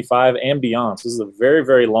 2025 and beyond. So this is a very,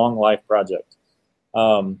 very long life project.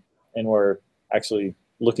 And we're actually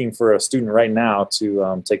looking for a student right now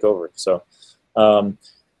to take over. So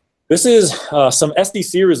this is some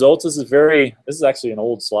SDC results. This is actually an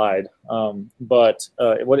old slide. But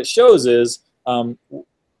what it shows is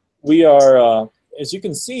we are, as you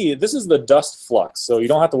can see, this is the dust flux. So you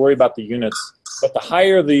don't have to worry about the units. But the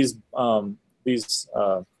higher these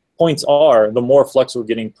points are, the more flux we're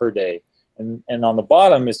getting per day. And on the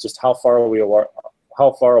bottom is just how far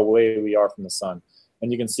away we are from the sun.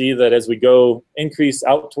 And you can see that as we go increase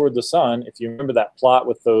out toward the sun, if you remember that plot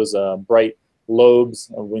with those bright lobes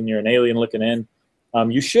when you're an alien looking in,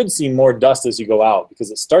 you should see more dust as you go out, because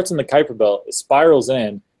it starts in the Kuiper Belt, it spirals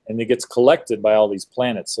in, and it gets collected by all these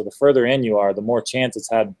planets. So the further in you are, the more chance it's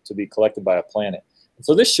had to be collected by a planet. And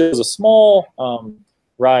so this shows a small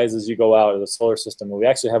rise as you go out of the solar system. We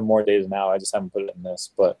actually have more data now. I just haven't put it in this,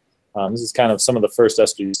 but this is kind of some of the first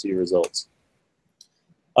SDC results.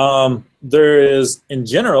 There is, in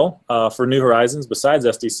general, for New Horizons, besides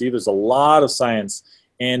SDC, there's a lot of science.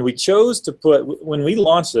 And we chose to put, when we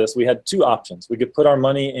launched this, we had 2 options. We could put our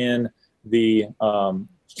money in the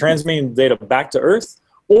transmitting data back to Earth,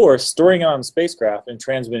 or storing it on the spacecraft and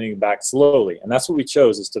transmitting it back slowly. And that's what we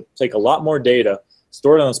chose, is to take a lot more data,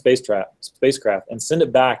 store it on the spacecraft, and send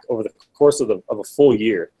it back over the course of a full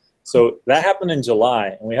year. So that happened in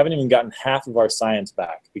July, and we haven't even gotten half of our science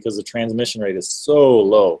back because the transmission rate is so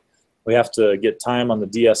low. We have to get time on the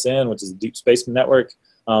DSN, which is the Deep Space Network.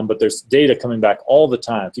 But there's data coming back all the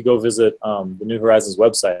time. If you go visit the New Horizons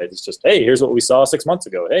website, it's just, hey, here's what we saw 6 months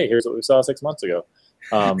ago. Hey, here's what we saw 6 months ago.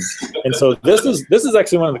 And so this is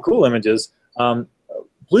actually one of the cool images.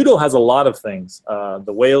 Pluto has a lot of things.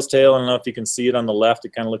 The whale's tail, I don't know if you can see it on the left,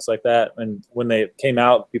 it kind of looks like that. And when they came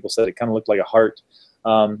out, people said it kind of looked like a heart.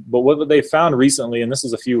 But what they found recently, and this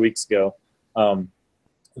is a few weeks ago,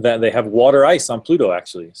 that they have water ice on Pluto,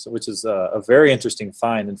 actually, so which is a very interesting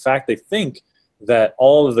find. In fact, they think that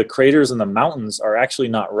all of the craters and the mountains are actually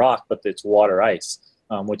not rock, but it's water ice,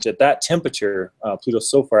 which at that temperature, Pluto's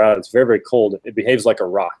so far out, it's very, very cold. It behaves like a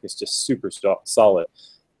rock. It's just super solid.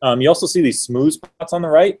 You also see these smooth spots on the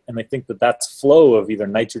right, and they think that that's flow of either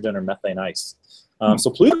nitrogen or methane ice. So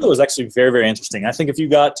Pluto is actually very, very interesting. I think if you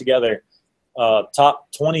got together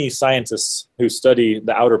top 20 scientists who study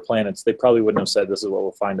the outer planets, they probably wouldn't have said this is what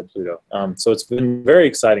we'll find at Pluto. So it's been very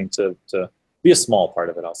exciting to be a small part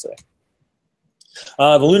of it, I'll say.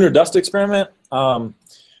 The lunar dust experiment.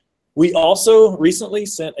 We also recently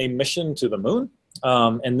sent a mission to the moon.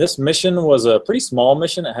 And this mission was a pretty small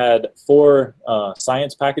mission. It had 4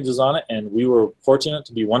 science packages on it, and we were fortunate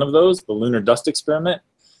to be one of those, the lunar dust experiment.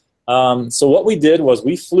 So what we did was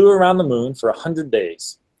we flew around the moon for 100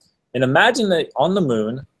 days. And imagine that on the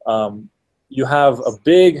moon, you have a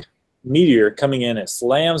big meteor coming in. It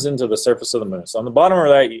slams into the surface of the moon. So on the bottom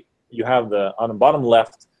right, you have on the bottom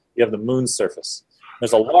left, you have the moon's surface.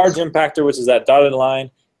 There's a large impactor, which is that dotted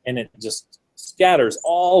line, and it just scatters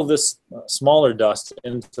all this smaller dust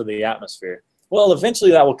into the atmosphere. Well,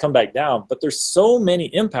 eventually that will come back down, but there's so many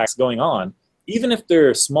impacts going on, even if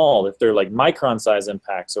they're small, if they're like micron size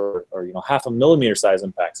impacts or you know, 0.5 millimeter size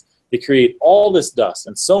impacts, they create all this dust.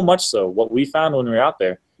 And so much so, what we found when we were out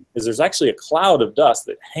there is there's actually a cloud of dust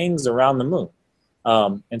that hangs around the moon.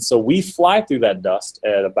 And so we fly through that dust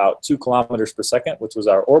at about 2 kilometers per second, which was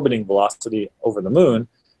our orbiting velocity over the moon.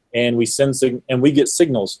 And we get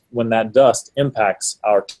signals when that dust impacts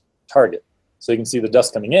our target. So you can see the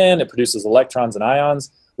dust coming in, it produces electrons and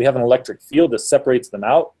ions. We have an electric field that separates them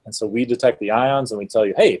out. And so we detect the ions and we tell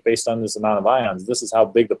you, hey, based on this amount of ions, this is how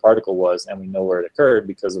big the particle was, and we know where it occurred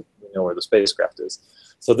because we know where the spacecraft is.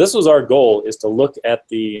 So this was our goal, is to look at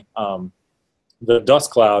the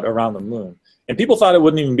dust cloud around the moon. And people thought it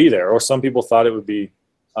wouldn't even be there, or some people thought it would be,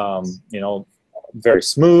 you know, very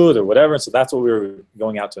smooth or whatever. So that's what we were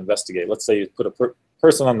going out to investigate. Let's say you put a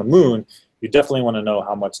person on the moon, you definitely want to know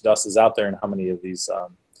how much dust is out there and how many of these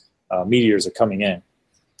meteors are coming in.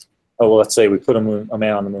 Oh, well, let's say we put a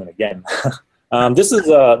man on the moon again. This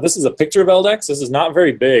is a picture of LDEX. This is not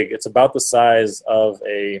very big. It's about the size of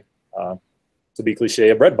a, to be cliche,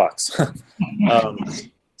 a bread box.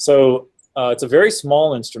 So it's a very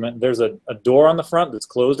small instrument. There's a door on the front that's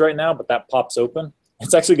closed right now, but that pops open.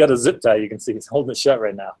 It's actually got a zip tie. You can see it's holding it shut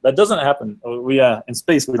right now. That doesn't happen. In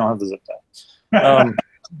space, we don't have the zip tie.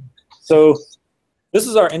 So this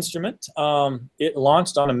is our instrument. It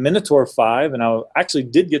launched on a Minotaur 5, and I actually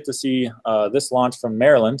did get to see this launch from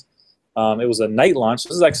Maryland. It was a night launch.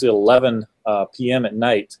 This is actually 11 p.m. at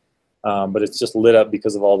night, but it's just lit up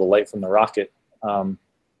because of all the light from the rocket.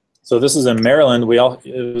 So this is in Maryland.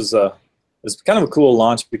 It was kind of a cool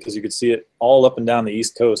launch because you could see it all up and down the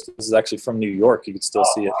East Coast. This is actually from New York. You could still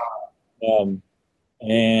see it.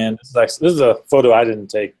 And this is a photo I didn't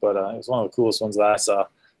take, but it was one of the coolest ones that I saw.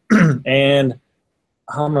 And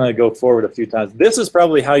I'm going to go forward a few times. This is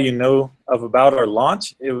probably how you know about our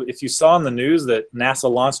launch. If you saw in the news that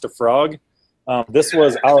NASA launched a frog, this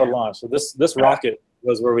was our launch. So this rocket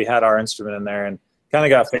was where we had our instrument in there, and kind of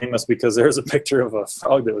got famous because there's a picture of a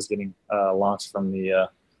frog that was getting launched from the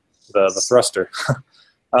thruster.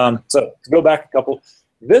 So to go back a couple,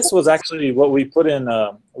 this was actually what we put in.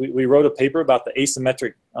 We wrote a paper about the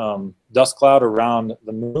asymmetric dust cloud around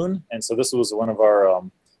the moon, and so this was one of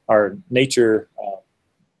our Nature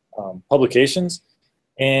publications.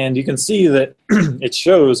 And you can see that it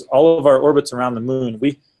shows all of our orbits around the moon.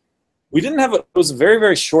 We didn't have it was a very,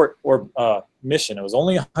 very short mission. It was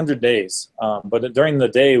only 100 days, but during the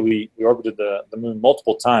day we orbited the moon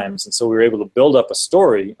multiple times, and so we were able to build up a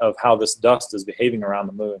story of how this dust is behaving around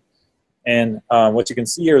the moon. And what you can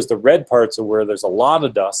see here is the red parts are where there's a lot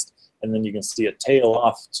of dust, and then you can see it tail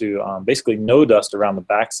off to basically no dust around the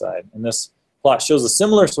backside. And this plot shows a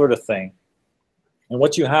similar sort of thing. And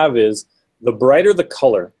what you have is the brighter the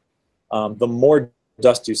color, the more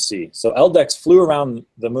dust you see. So LDEX flew around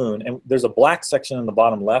the moon, and there's a black section in the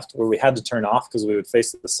bottom left where we had to turn off because we would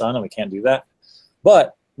face the sun, and we can't do that.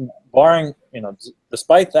 But barring,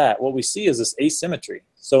 despite that, what we see is this asymmetry.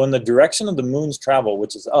 So in the direction of the moon's travel,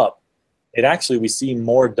 which is up, we see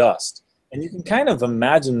more dust. And you can kind of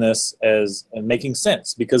imagine this as making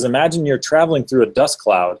sense, because imagine you're traveling through a dust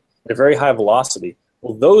cloud at a very high velocity.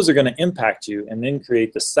 Well, those are going to impact you and then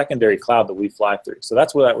create the secondary cloud that we fly through. So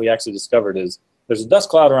that's what we actually discovered is there's a dust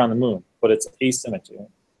cloud around the moon, but it's asymmetric.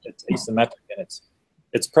 It's asymmetric, and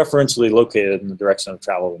it's preferentially located in the direction of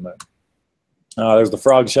travel of the moon. There's the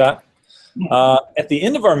frog shot. At the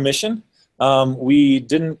end of our mission, we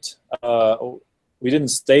didn't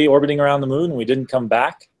stay orbiting around the moon. We didn't come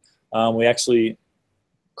back. We actually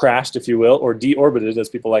crashed, if you will, or deorbited, as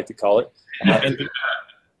people like to call it.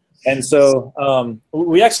 And so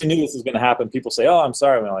we actually knew this was going to happen. People say, "Oh, I'm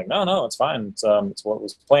sorry." And we're like, "No, it's fine. It's what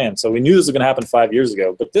was planned." So we knew this was going to happen 5 years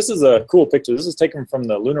ago. But this is a cool picture. This is taken from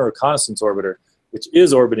the Lunar Reconnaissance Orbiter, which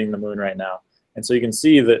is orbiting the moon right now. And so you can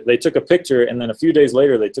see that they took a picture, and then a few days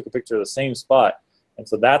later, they took a picture of the same spot. And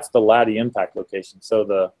so that's the LASP impact location. So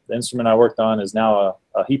the instrument I worked on is now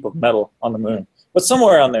a heap of metal on the moon. But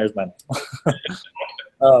somewhere around there is metal.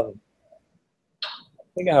 I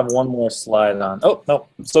think I have one more slide on. Oh, no.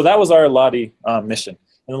 So that was our LASP mission.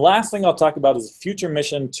 And the last thing I'll talk about is a future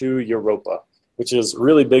mission to Europa, which is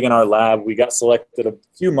really big in our lab. We got selected a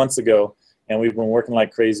few months ago, and we've been working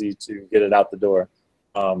like crazy to get it out the door.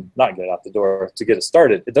 Not get it out the door, to get it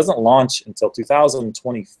started. It doesn't launch until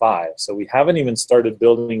 2025, so we haven't even started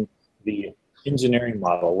building the engineering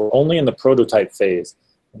model. We're only in the prototype phase.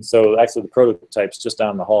 And so actually the prototype's just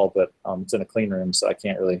down the hall, but it's in a clean room, so I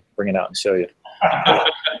can't really bring it out and show you.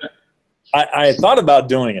 I thought about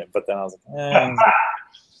doing it, but then I was like,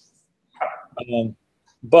 you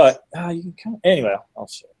can kind of, anyway, I'll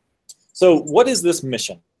show you. So what is this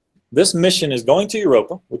mission? This mission is going to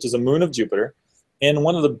Europa, which is a moon of Jupiter. And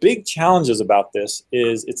one of the big challenges about this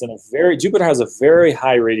is Jupiter has a very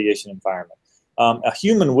high radiation environment. A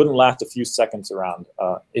human wouldn't last a few seconds around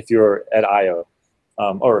if you're at Io,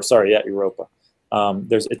 at Europa.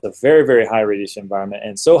 It's a very, very high radiation environment,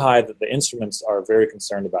 and so high that the instruments are very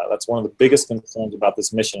concerned about it. That's one of the biggest concerns about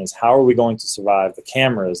this mission is how are we going to survive the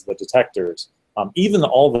cameras, the detectors, even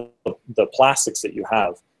all the plastics that you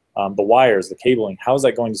have, the wires, the cabling, how is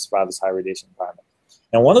that going to survive this high radiation environment?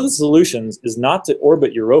 And one of the solutions is not to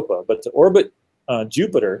orbit Europa, but to orbit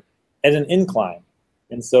Jupiter at an incline.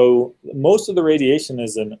 And so most of the radiation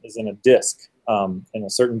is in a disk in a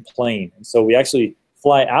certain plane. And so we actually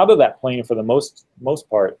fly out of that plane for the most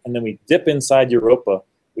part, and then we dip inside Europa.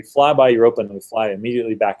 We fly by Europa, and then we fly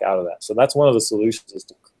immediately back out of that. So that's one of the solutions is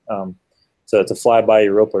to fly by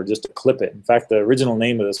Europa, or just to clip it. In fact, the original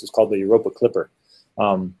name of this was called the Europa Clipper.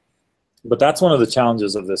 But that's one of the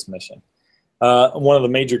challenges of this mission. One of the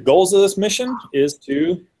major goals of this mission is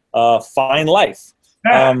to find life.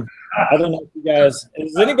 I don't know if you guys,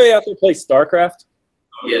 does anybody out there play StarCraft?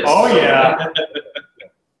 Yes. Oh, yeah.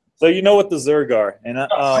 So you know what the Zerg are. And,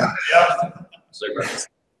 so,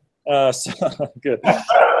 good.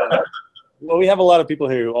 Well, we have a lot of people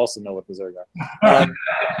here who also know what the Zerg are.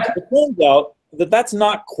 It turns out that that's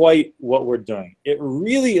not quite what we're doing. It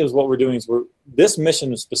really is what we're doing is this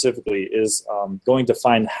mission specifically is going to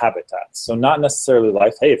find habitats. So not necessarily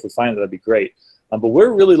life. Hey, if we find it, that'd be great. But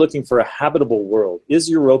we're really looking for a habitable world. Is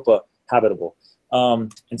Europa habitable?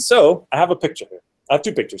 And so I have a picture here. I have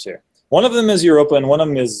two pictures here. One of them is Europa, and one of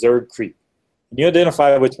them is Zerg Creep. Can you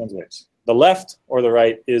identify which one's which? The left or the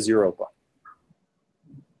right is Europa?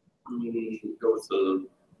 Go with the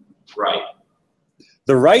right.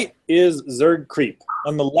 The right is Zerg Creep.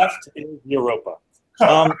 On the left is Europa.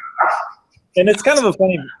 And it's kind of a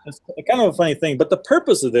funny thing. But the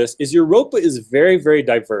purpose of this is Europa is very, very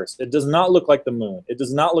diverse. It does not look like the moon. It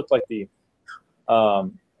does not look like the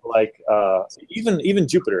even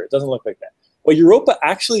Jupiter. It doesn't look like that. What Europa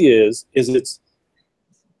actually is it's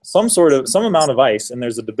some amount of ice, and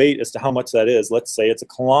there's a debate as to how much that is. Let's say it's a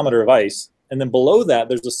kilometer of ice, and then below that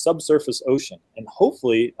there's a subsurface ocean, and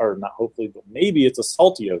hopefully, or not hopefully, but maybe it's a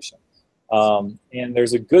salty ocean. And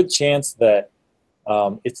there's a good chance that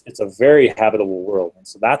it's a very habitable world. And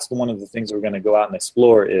so that's one of the things we're going to go out and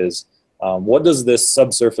explore is what does this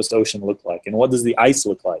subsurface ocean look like, and what does the ice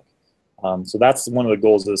look like? So that's one of the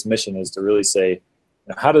goals of this mission is to really say,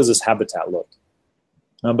 how does this habitat look?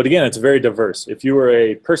 But again, it's very diverse. If you were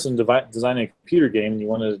a person designing a computer game and you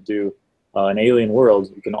wanted to do an alien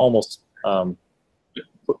world, you can almost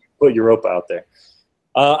put Europa out there.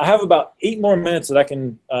 I have about 8 more minutes that I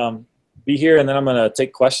can be here, and then I'm going to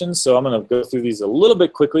take questions. So I'm going to go through these a little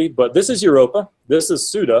bit quickly. But this is Europa. This is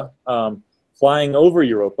Suda flying over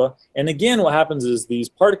Europa. And again, what happens is these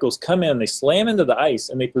particles come in, they slam into the ice,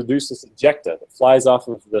 and they produce this ejecta that flies off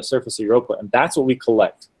of the surface of Europa. And that's what we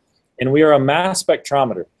collect. And we are a mass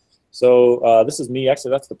spectrometer. So this is me.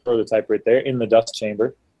 Actually, that's the prototype right there in the dust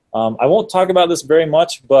chamber. I won't talk about this very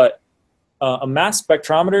much, but a mass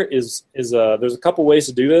spectrometer is there's a couple ways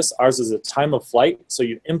to do this. Ours is a time of flight. So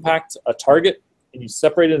you impact a target and you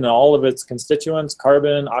separate it into all of its constituents,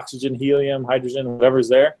 carbon, oxygen, helium, hydrogen, whatever's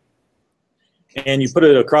there. And you put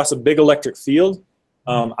it across a big electric field.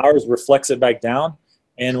 Ours reflects it back down.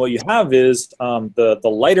 And what you have is the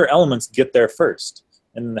lighter elements get there first.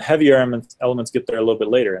 And then the heavier elements get there a little bit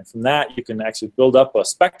later. And from that, you can actually build up a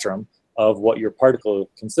spectrum of what your particle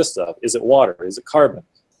consists of. Is it water? Is it carbon?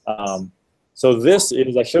 So this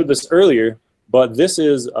is, I showed this earlier, but this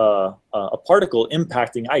is a particle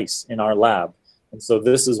impacting ice in our lab. And so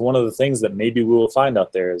this is one of the things that maybe we will find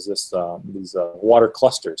out there is this, these water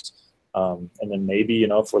clusters. And then maybe, you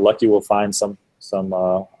know, if we're lucky, we'll find some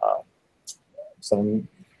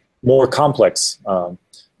more complex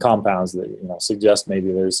compounds that, you know, suggest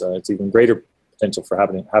maybe there's it's even greater potential for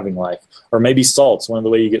having life. Or maybe salts. One of the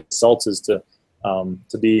ways you get salts is to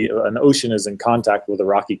be an ocean is in contact with a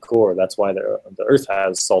rocky core. That's why the Earth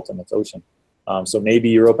has salt in its ocean. So maybe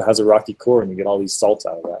Europa has a rocky core and you get all these salts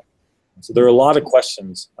out of that. So there are a lot of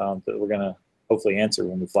questions that we're going to hopefully answer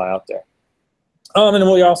when we fly out there.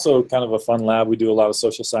 And we also kind of a fun lab. We do a lot of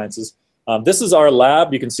social sciences. This is our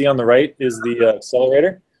lab. You can see on the right is the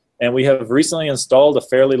accelerator. And we have recently installed a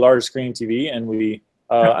fairly large screen TV. And we,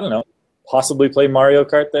 I don't know, possibly play Mario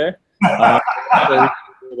Kart there.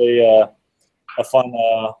 A fun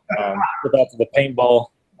trip out to the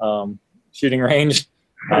paintball shooting range.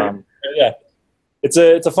 Yeah, it's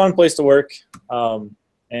a fun place to work.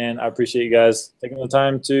 And I appreciate you guys taking the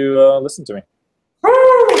time to listen to me.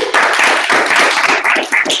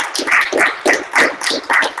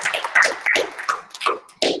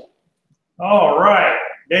 All right,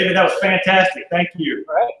 David, that was fantastic. Thank you.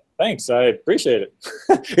 All right, thanks. I appreciate it.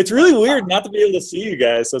 It's really weird not to be able to see you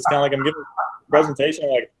guys, so it's kind of like I'm giving a presentation.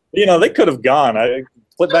 Like, you know, they could have gone. I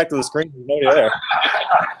flipped back to the screen. There's nobody there.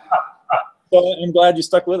 So I'm glad you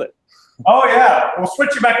stuck with it. Oh yeah, we'll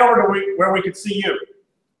switch you back over to where we could see you.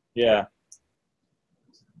 Yeah.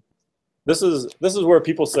 This is where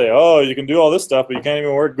people say, "Oh, you can do all this stuff, but you can't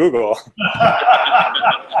even work Google."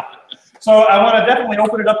 So I want to definitely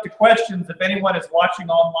open it up to questions. If anyone is watching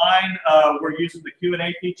online, we're using the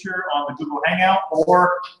Q&A feature on the Google Hangout,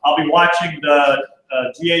 or I'll be watching the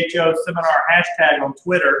GHO seminar hashtag on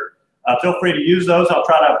Twitter. Feel free to use those. I'll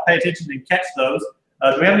try to pay attention and catch those.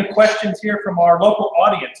 Do we have any questions here from our local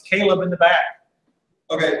audience? Caleb in the back.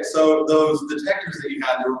 Okay, so those detectors that you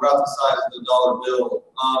had, they were about the size of the dollar bill.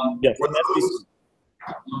 Yeah, were those,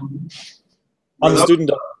 on the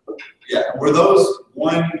student. Yeah, were those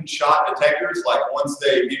one-shot detectors? Like once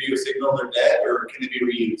they give you a signal, they're dead, or can they be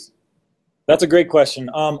reused? That's a great question.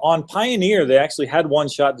 On Pioneer, they actually had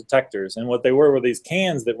one-shot detectors, and what they were these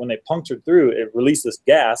cans that when they punctured through, it released this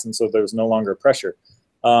gas, and so there was no longer pressure.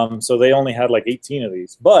 So they only had like 18 of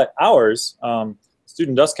these. But ours,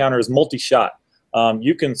 student dust counter, is multi-shot.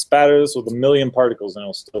 You can spatter this with 1 million particles, and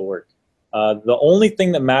it'll still work. The only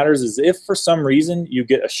thing that matters is if for some reason you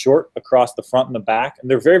get a short across the front and the back, and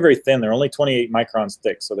they're very, very thin. They're only 28 microns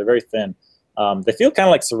thick, so they're very thin. They feel kind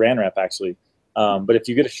of like saran wrap, actually. But if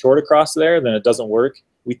you get a short across there, then it doesn't work.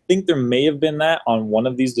 We think there may have been that on one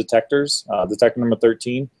of these detectors, detector number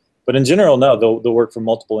 13. But in general, no, they'll work for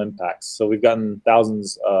multiple impacts. So we've gotten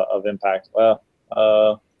thousands of impacts,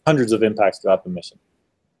 hundreds of impacts throughout the mission.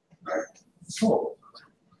 Cool.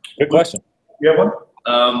 Good question. You have one?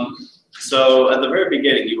 So at the very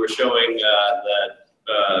beginning, you were showing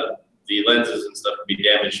that the lenses and stuff could be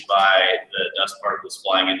damaged by the dust particles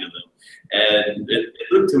flying into them. And it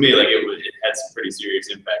looked to me like it had some pretty serious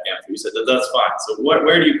impact after. You said that that's fine. So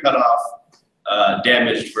where do you cut off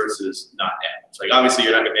damaged versus not damaged? Like obviously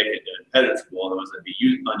you're not going to make it impenetrable, otherwise that'd be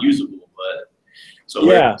unusable. But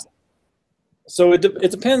so yeah. So it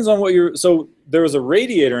depends on what you're. So there was a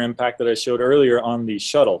radiator impact that I showed earlier on the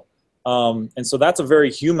shuttle. And so that's a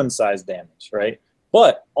very human-sized damage, right?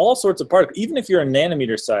 But all sorts of particles, even if you're a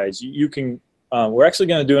nanometer size, you can, we're actually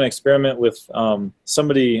going to do an experiment with one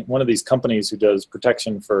of these companies who does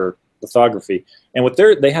protection for lithography. And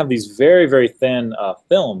they have these very, very thin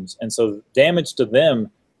films. And so damage to them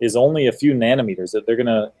is only a few nanometers, that they're going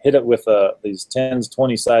to hit it with these 10s,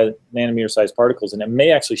 20 nanometer size particles, and it may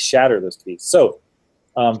actually shatter this piece. So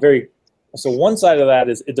so one side of that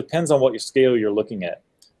is it depends on what your scale you're looking at.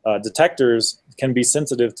 Detectors can be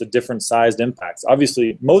sensitive to different sized impacts.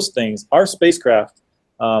 Obviously, most things, our spacecraft,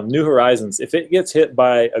 New Horizons, if it gets hit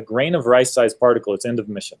by a grain of rice-sized particle, it's end of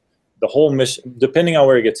mission. The whole mission, depending on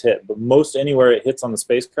where it gets hit, but most anywhere it hits on the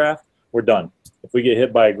spacecraft, we're done. If we get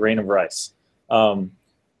hit by a grain of rice,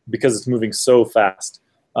 because it's moving so fast.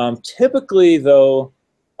 Typically, though,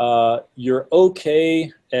 you're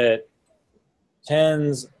okay at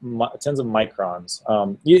tens of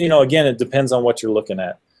microns. You know, again, it depends on what you're looking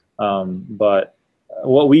at. But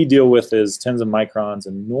what we deal with is tens of microns,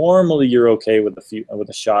 and normally you're okay with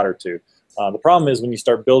a shot or two. The problem is when you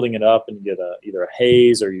start building it up and you get either a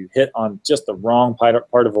haze or you hit on just the wrong part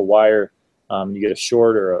of a wire, you get a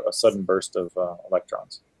short or a sudden burst of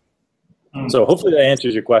electrons. So hopefully that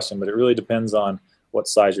answers your question, but it really depends on what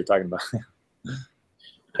size you're talking about.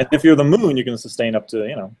 And if you're the moon, you can sustain up to,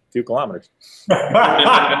 you know, a few kilometers.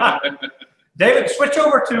 David, switch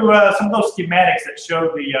over to some of those schematics that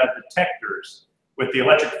show the detectors with the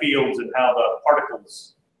electric fields and how the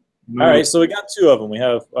particles move. All right, so we got two of them. We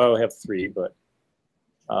have three, but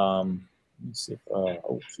let me see if,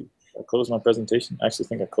 oh shoot, I closed my presentation. I actually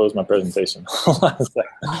think I closed my presentation. Hold on a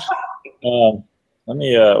second. Let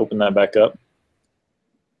me open that back up.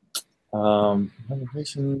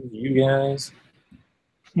 Presentation, you guys.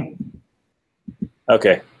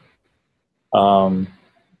 Okay.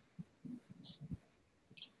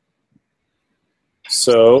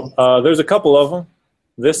 So there's a couple of them.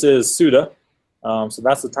 This is SUDA. So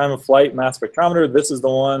that's the time of flight mass spectrometer. This is the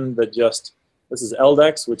one that this is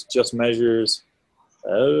LDEX, which just measures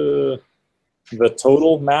the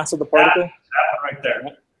total mass of the particle. That one right there.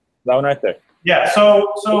 That one right there. Yeah,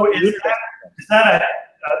 so is that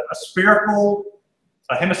a spherical,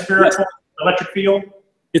 a hemispherical electric field?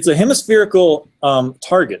 It's a hemispherical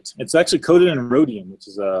target. It's actually coated in rhodium, which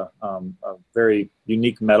is a very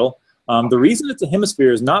unique metal. The reason it's a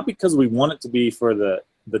hemisphere is not because we want it to be for the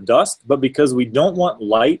dust, but because we don't want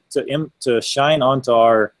light to shine onto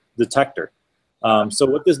our detector. So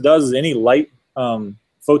what this does is any light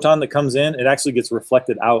photon that comes in, it actually gets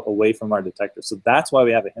reflected out away from our detector. So that's why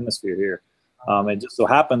we have a hemisphere here. It just so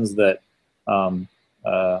happens that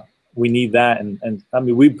we need that, and I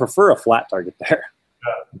mean, we prefer a flat target there.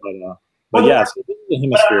 But yeah, so this is a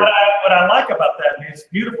hemisphere. What I like about that, it's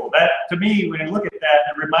beautiful. That, to me, when you look at that,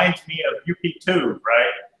 it reminds me of UP2, right?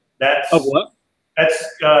 That's of what? That's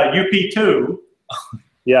UP2.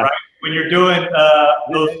 Yeah. Right? When you're doing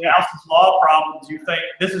those Gauss's law problems, you think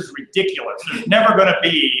this is ridiculous. There's never going to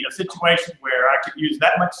be a situation where I could use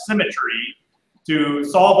that much symmetry to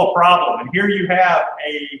solve a problem. And here you have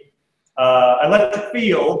a electric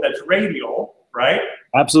field that's radial, right?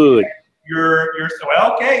 Absolutely. You're so,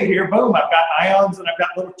 well, okay, here, boom, I've got ions and I've got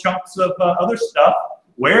little chunks of other stuff.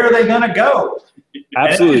 Where are they going to go?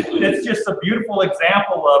 Absolutely. It's just a beautiful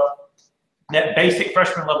example of that basic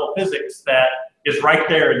freshman level physics that is right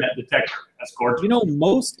there in that detector. That's gorgeous. You know,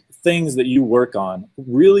 most things that you work on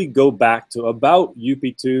really go back to about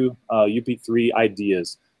UP2, UP3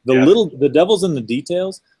 ideas. The devil's in the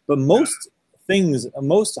details, but most things,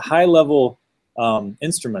 most high level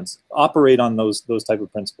instruments operate on those type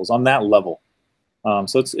of principles on that level.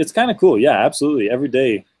 So it's kind of cool. Yeah, absolutely. Every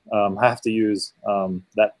day I have to use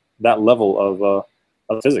that level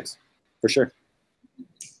of physics for sure.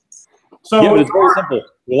 So yeah, but it's very simple.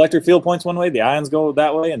 The electric field points one way, the ions go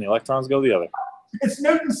that way, and the electrons go the other. It's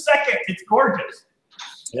Newton's second. It's gorgeous.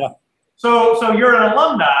 Yeah. So you're an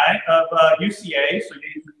alumni of UCA. So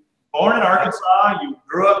you were born in Arkansas. You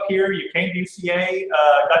grew up here. You came to UCA,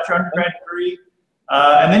 got your undergrad degree,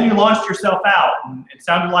 and then you launched yourself out. And it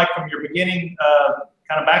sounded like from your beginning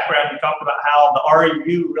kind of background, you talked about how the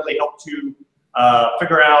REU really helped you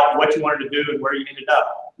figure out what you wanted to do and where you ended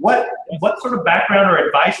up. What sort of background or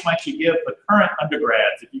advice might you give the current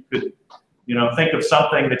undergrads, if you could, you know, think of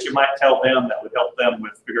something that you might tell them that would help them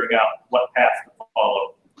with figuring out what path to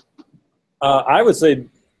follow? I would say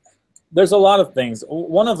there's a lot of things.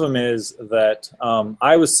 One of them is that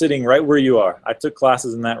I was sitting right where you are. I took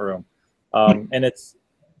classes in that room, and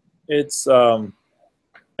there's a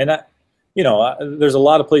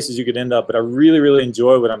lot of places you could end up, but I really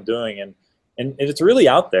enjoy what I'm doing, and it's really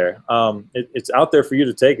out there. It's out there for you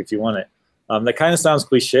to take if you want it. That kind of sounds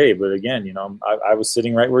cliche, but again, you know, I was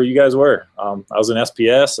sitting right where you guys were. I was in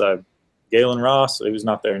SPS. Galen Ross, he was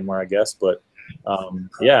not there anymore, I guess, but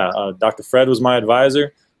Dr. Fred was my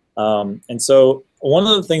advisor. And so one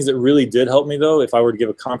of the things that really did help me, though, if I were to give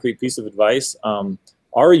a concrete piece of advice,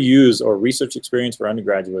 REUs, or research experience for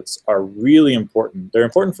undergraduates, are really important. They're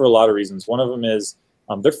important for a lot of reasons. One of them is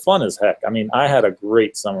they're fun as heck. I mean, I had a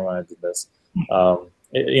great summer when I did this.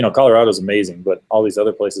 Colorado's amazing, but all these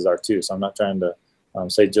other places are too. So I'm not trying to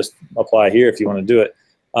say just apply here if you want to do it.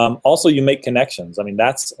 Also, you make connections. I mean,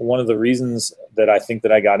 that's one of the reasons that I think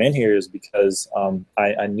that I got in here, is because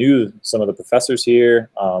I knew some of the professors here.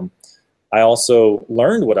 I also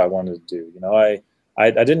learned what I wanted to do. You know,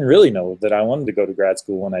 I didn't really know that I wanted to go to grad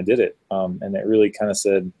school when I did it, and it really kind of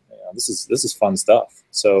said, you know, this is fun stuff.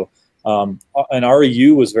 So And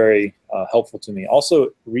REU was very helpful to me. Also,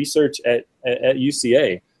 research at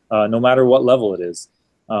UCA, no matter what level it is.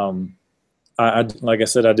 Like I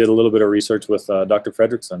said, I did a little bit of research with Dr.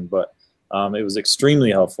 Fredrickson, but it was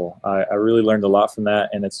extremely helpful. I really learned a lot from that,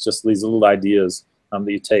 and it's just these little ideas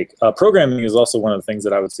that you take. Programming is also one of the things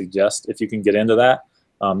that I would suggest if you can get into that.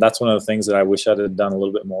 That's one of the things that I wish I had done a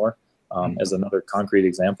little bit more as another concrete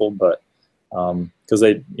example. But because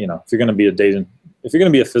if you're going to be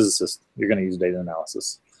a physicist, you're going to use data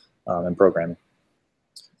analysis and programming.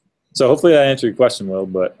 So hopefully that answered your question, Will.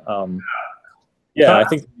 But yeah, I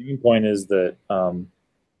think the main point is that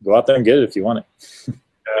go out there and get it if you want it.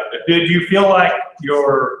 Did you feel like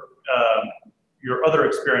your other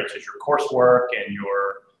experiences, your coursework and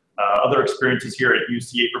your other experiences here at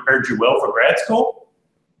UCA prepared you well for grad school?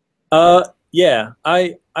 Yeah,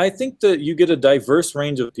 I think that you get a diverse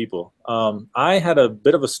range of people. I had a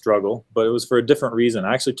bit of a struggle, but it was for a different reason.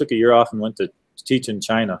 I actually took a year off and went to teach in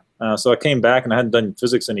China. So I came back and I hadn't done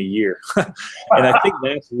physics in a year. And I think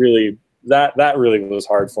that's really, that really was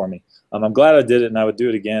hard for me. I'm glad I did it and I would do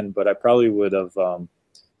it again, but I probably would have,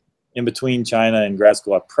 in between China and grad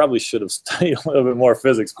school, I probably should have studied a little bit more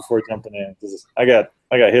physics before jumping in, because I got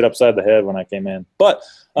hit upside the head when I came in. But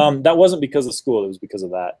that wasn't because of school, it was because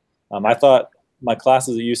of that. I thought my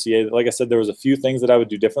classes at UCA, like I said, there was a few things that I would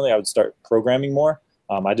do differently. I would start programming more.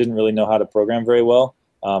 I didn't really know how to program very well.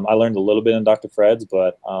 I learned a little bit in Dr. Fred's,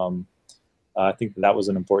 but I think that was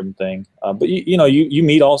an important thing. But you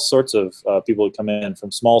meet all sorts of people who come in from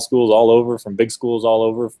small schools all over, from big schools all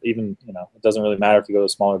over. Even it doesn't really matter if you go to a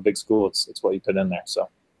small or big school. It's what you put in there. So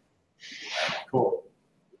cool.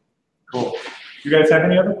 You guys have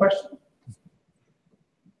any other questions?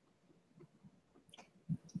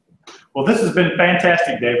 Well, this has been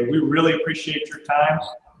fantastic, David. We really appreciate your time.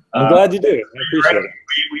 I'm glad you do. I appreciate it.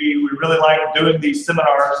 We really like doing these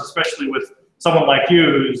seminars, especially with someone like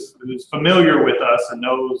you who's familiar with us and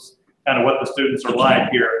knows kind of what the students are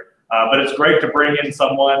like here. But it's great to bring in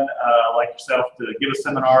someone like yourself to give a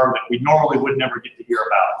seminar that we normally would never get to hear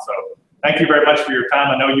about. So thank you very much for your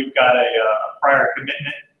time. I know you've got a prior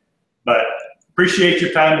commitment, but appreciate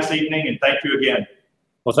your time this evening, and thank you again.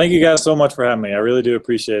 Well, thank you guys so much for having me. I really do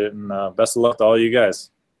appreciate it, and best of luck to all you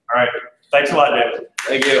guys. All right. Thanks a lot, David.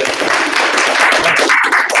 Thank you.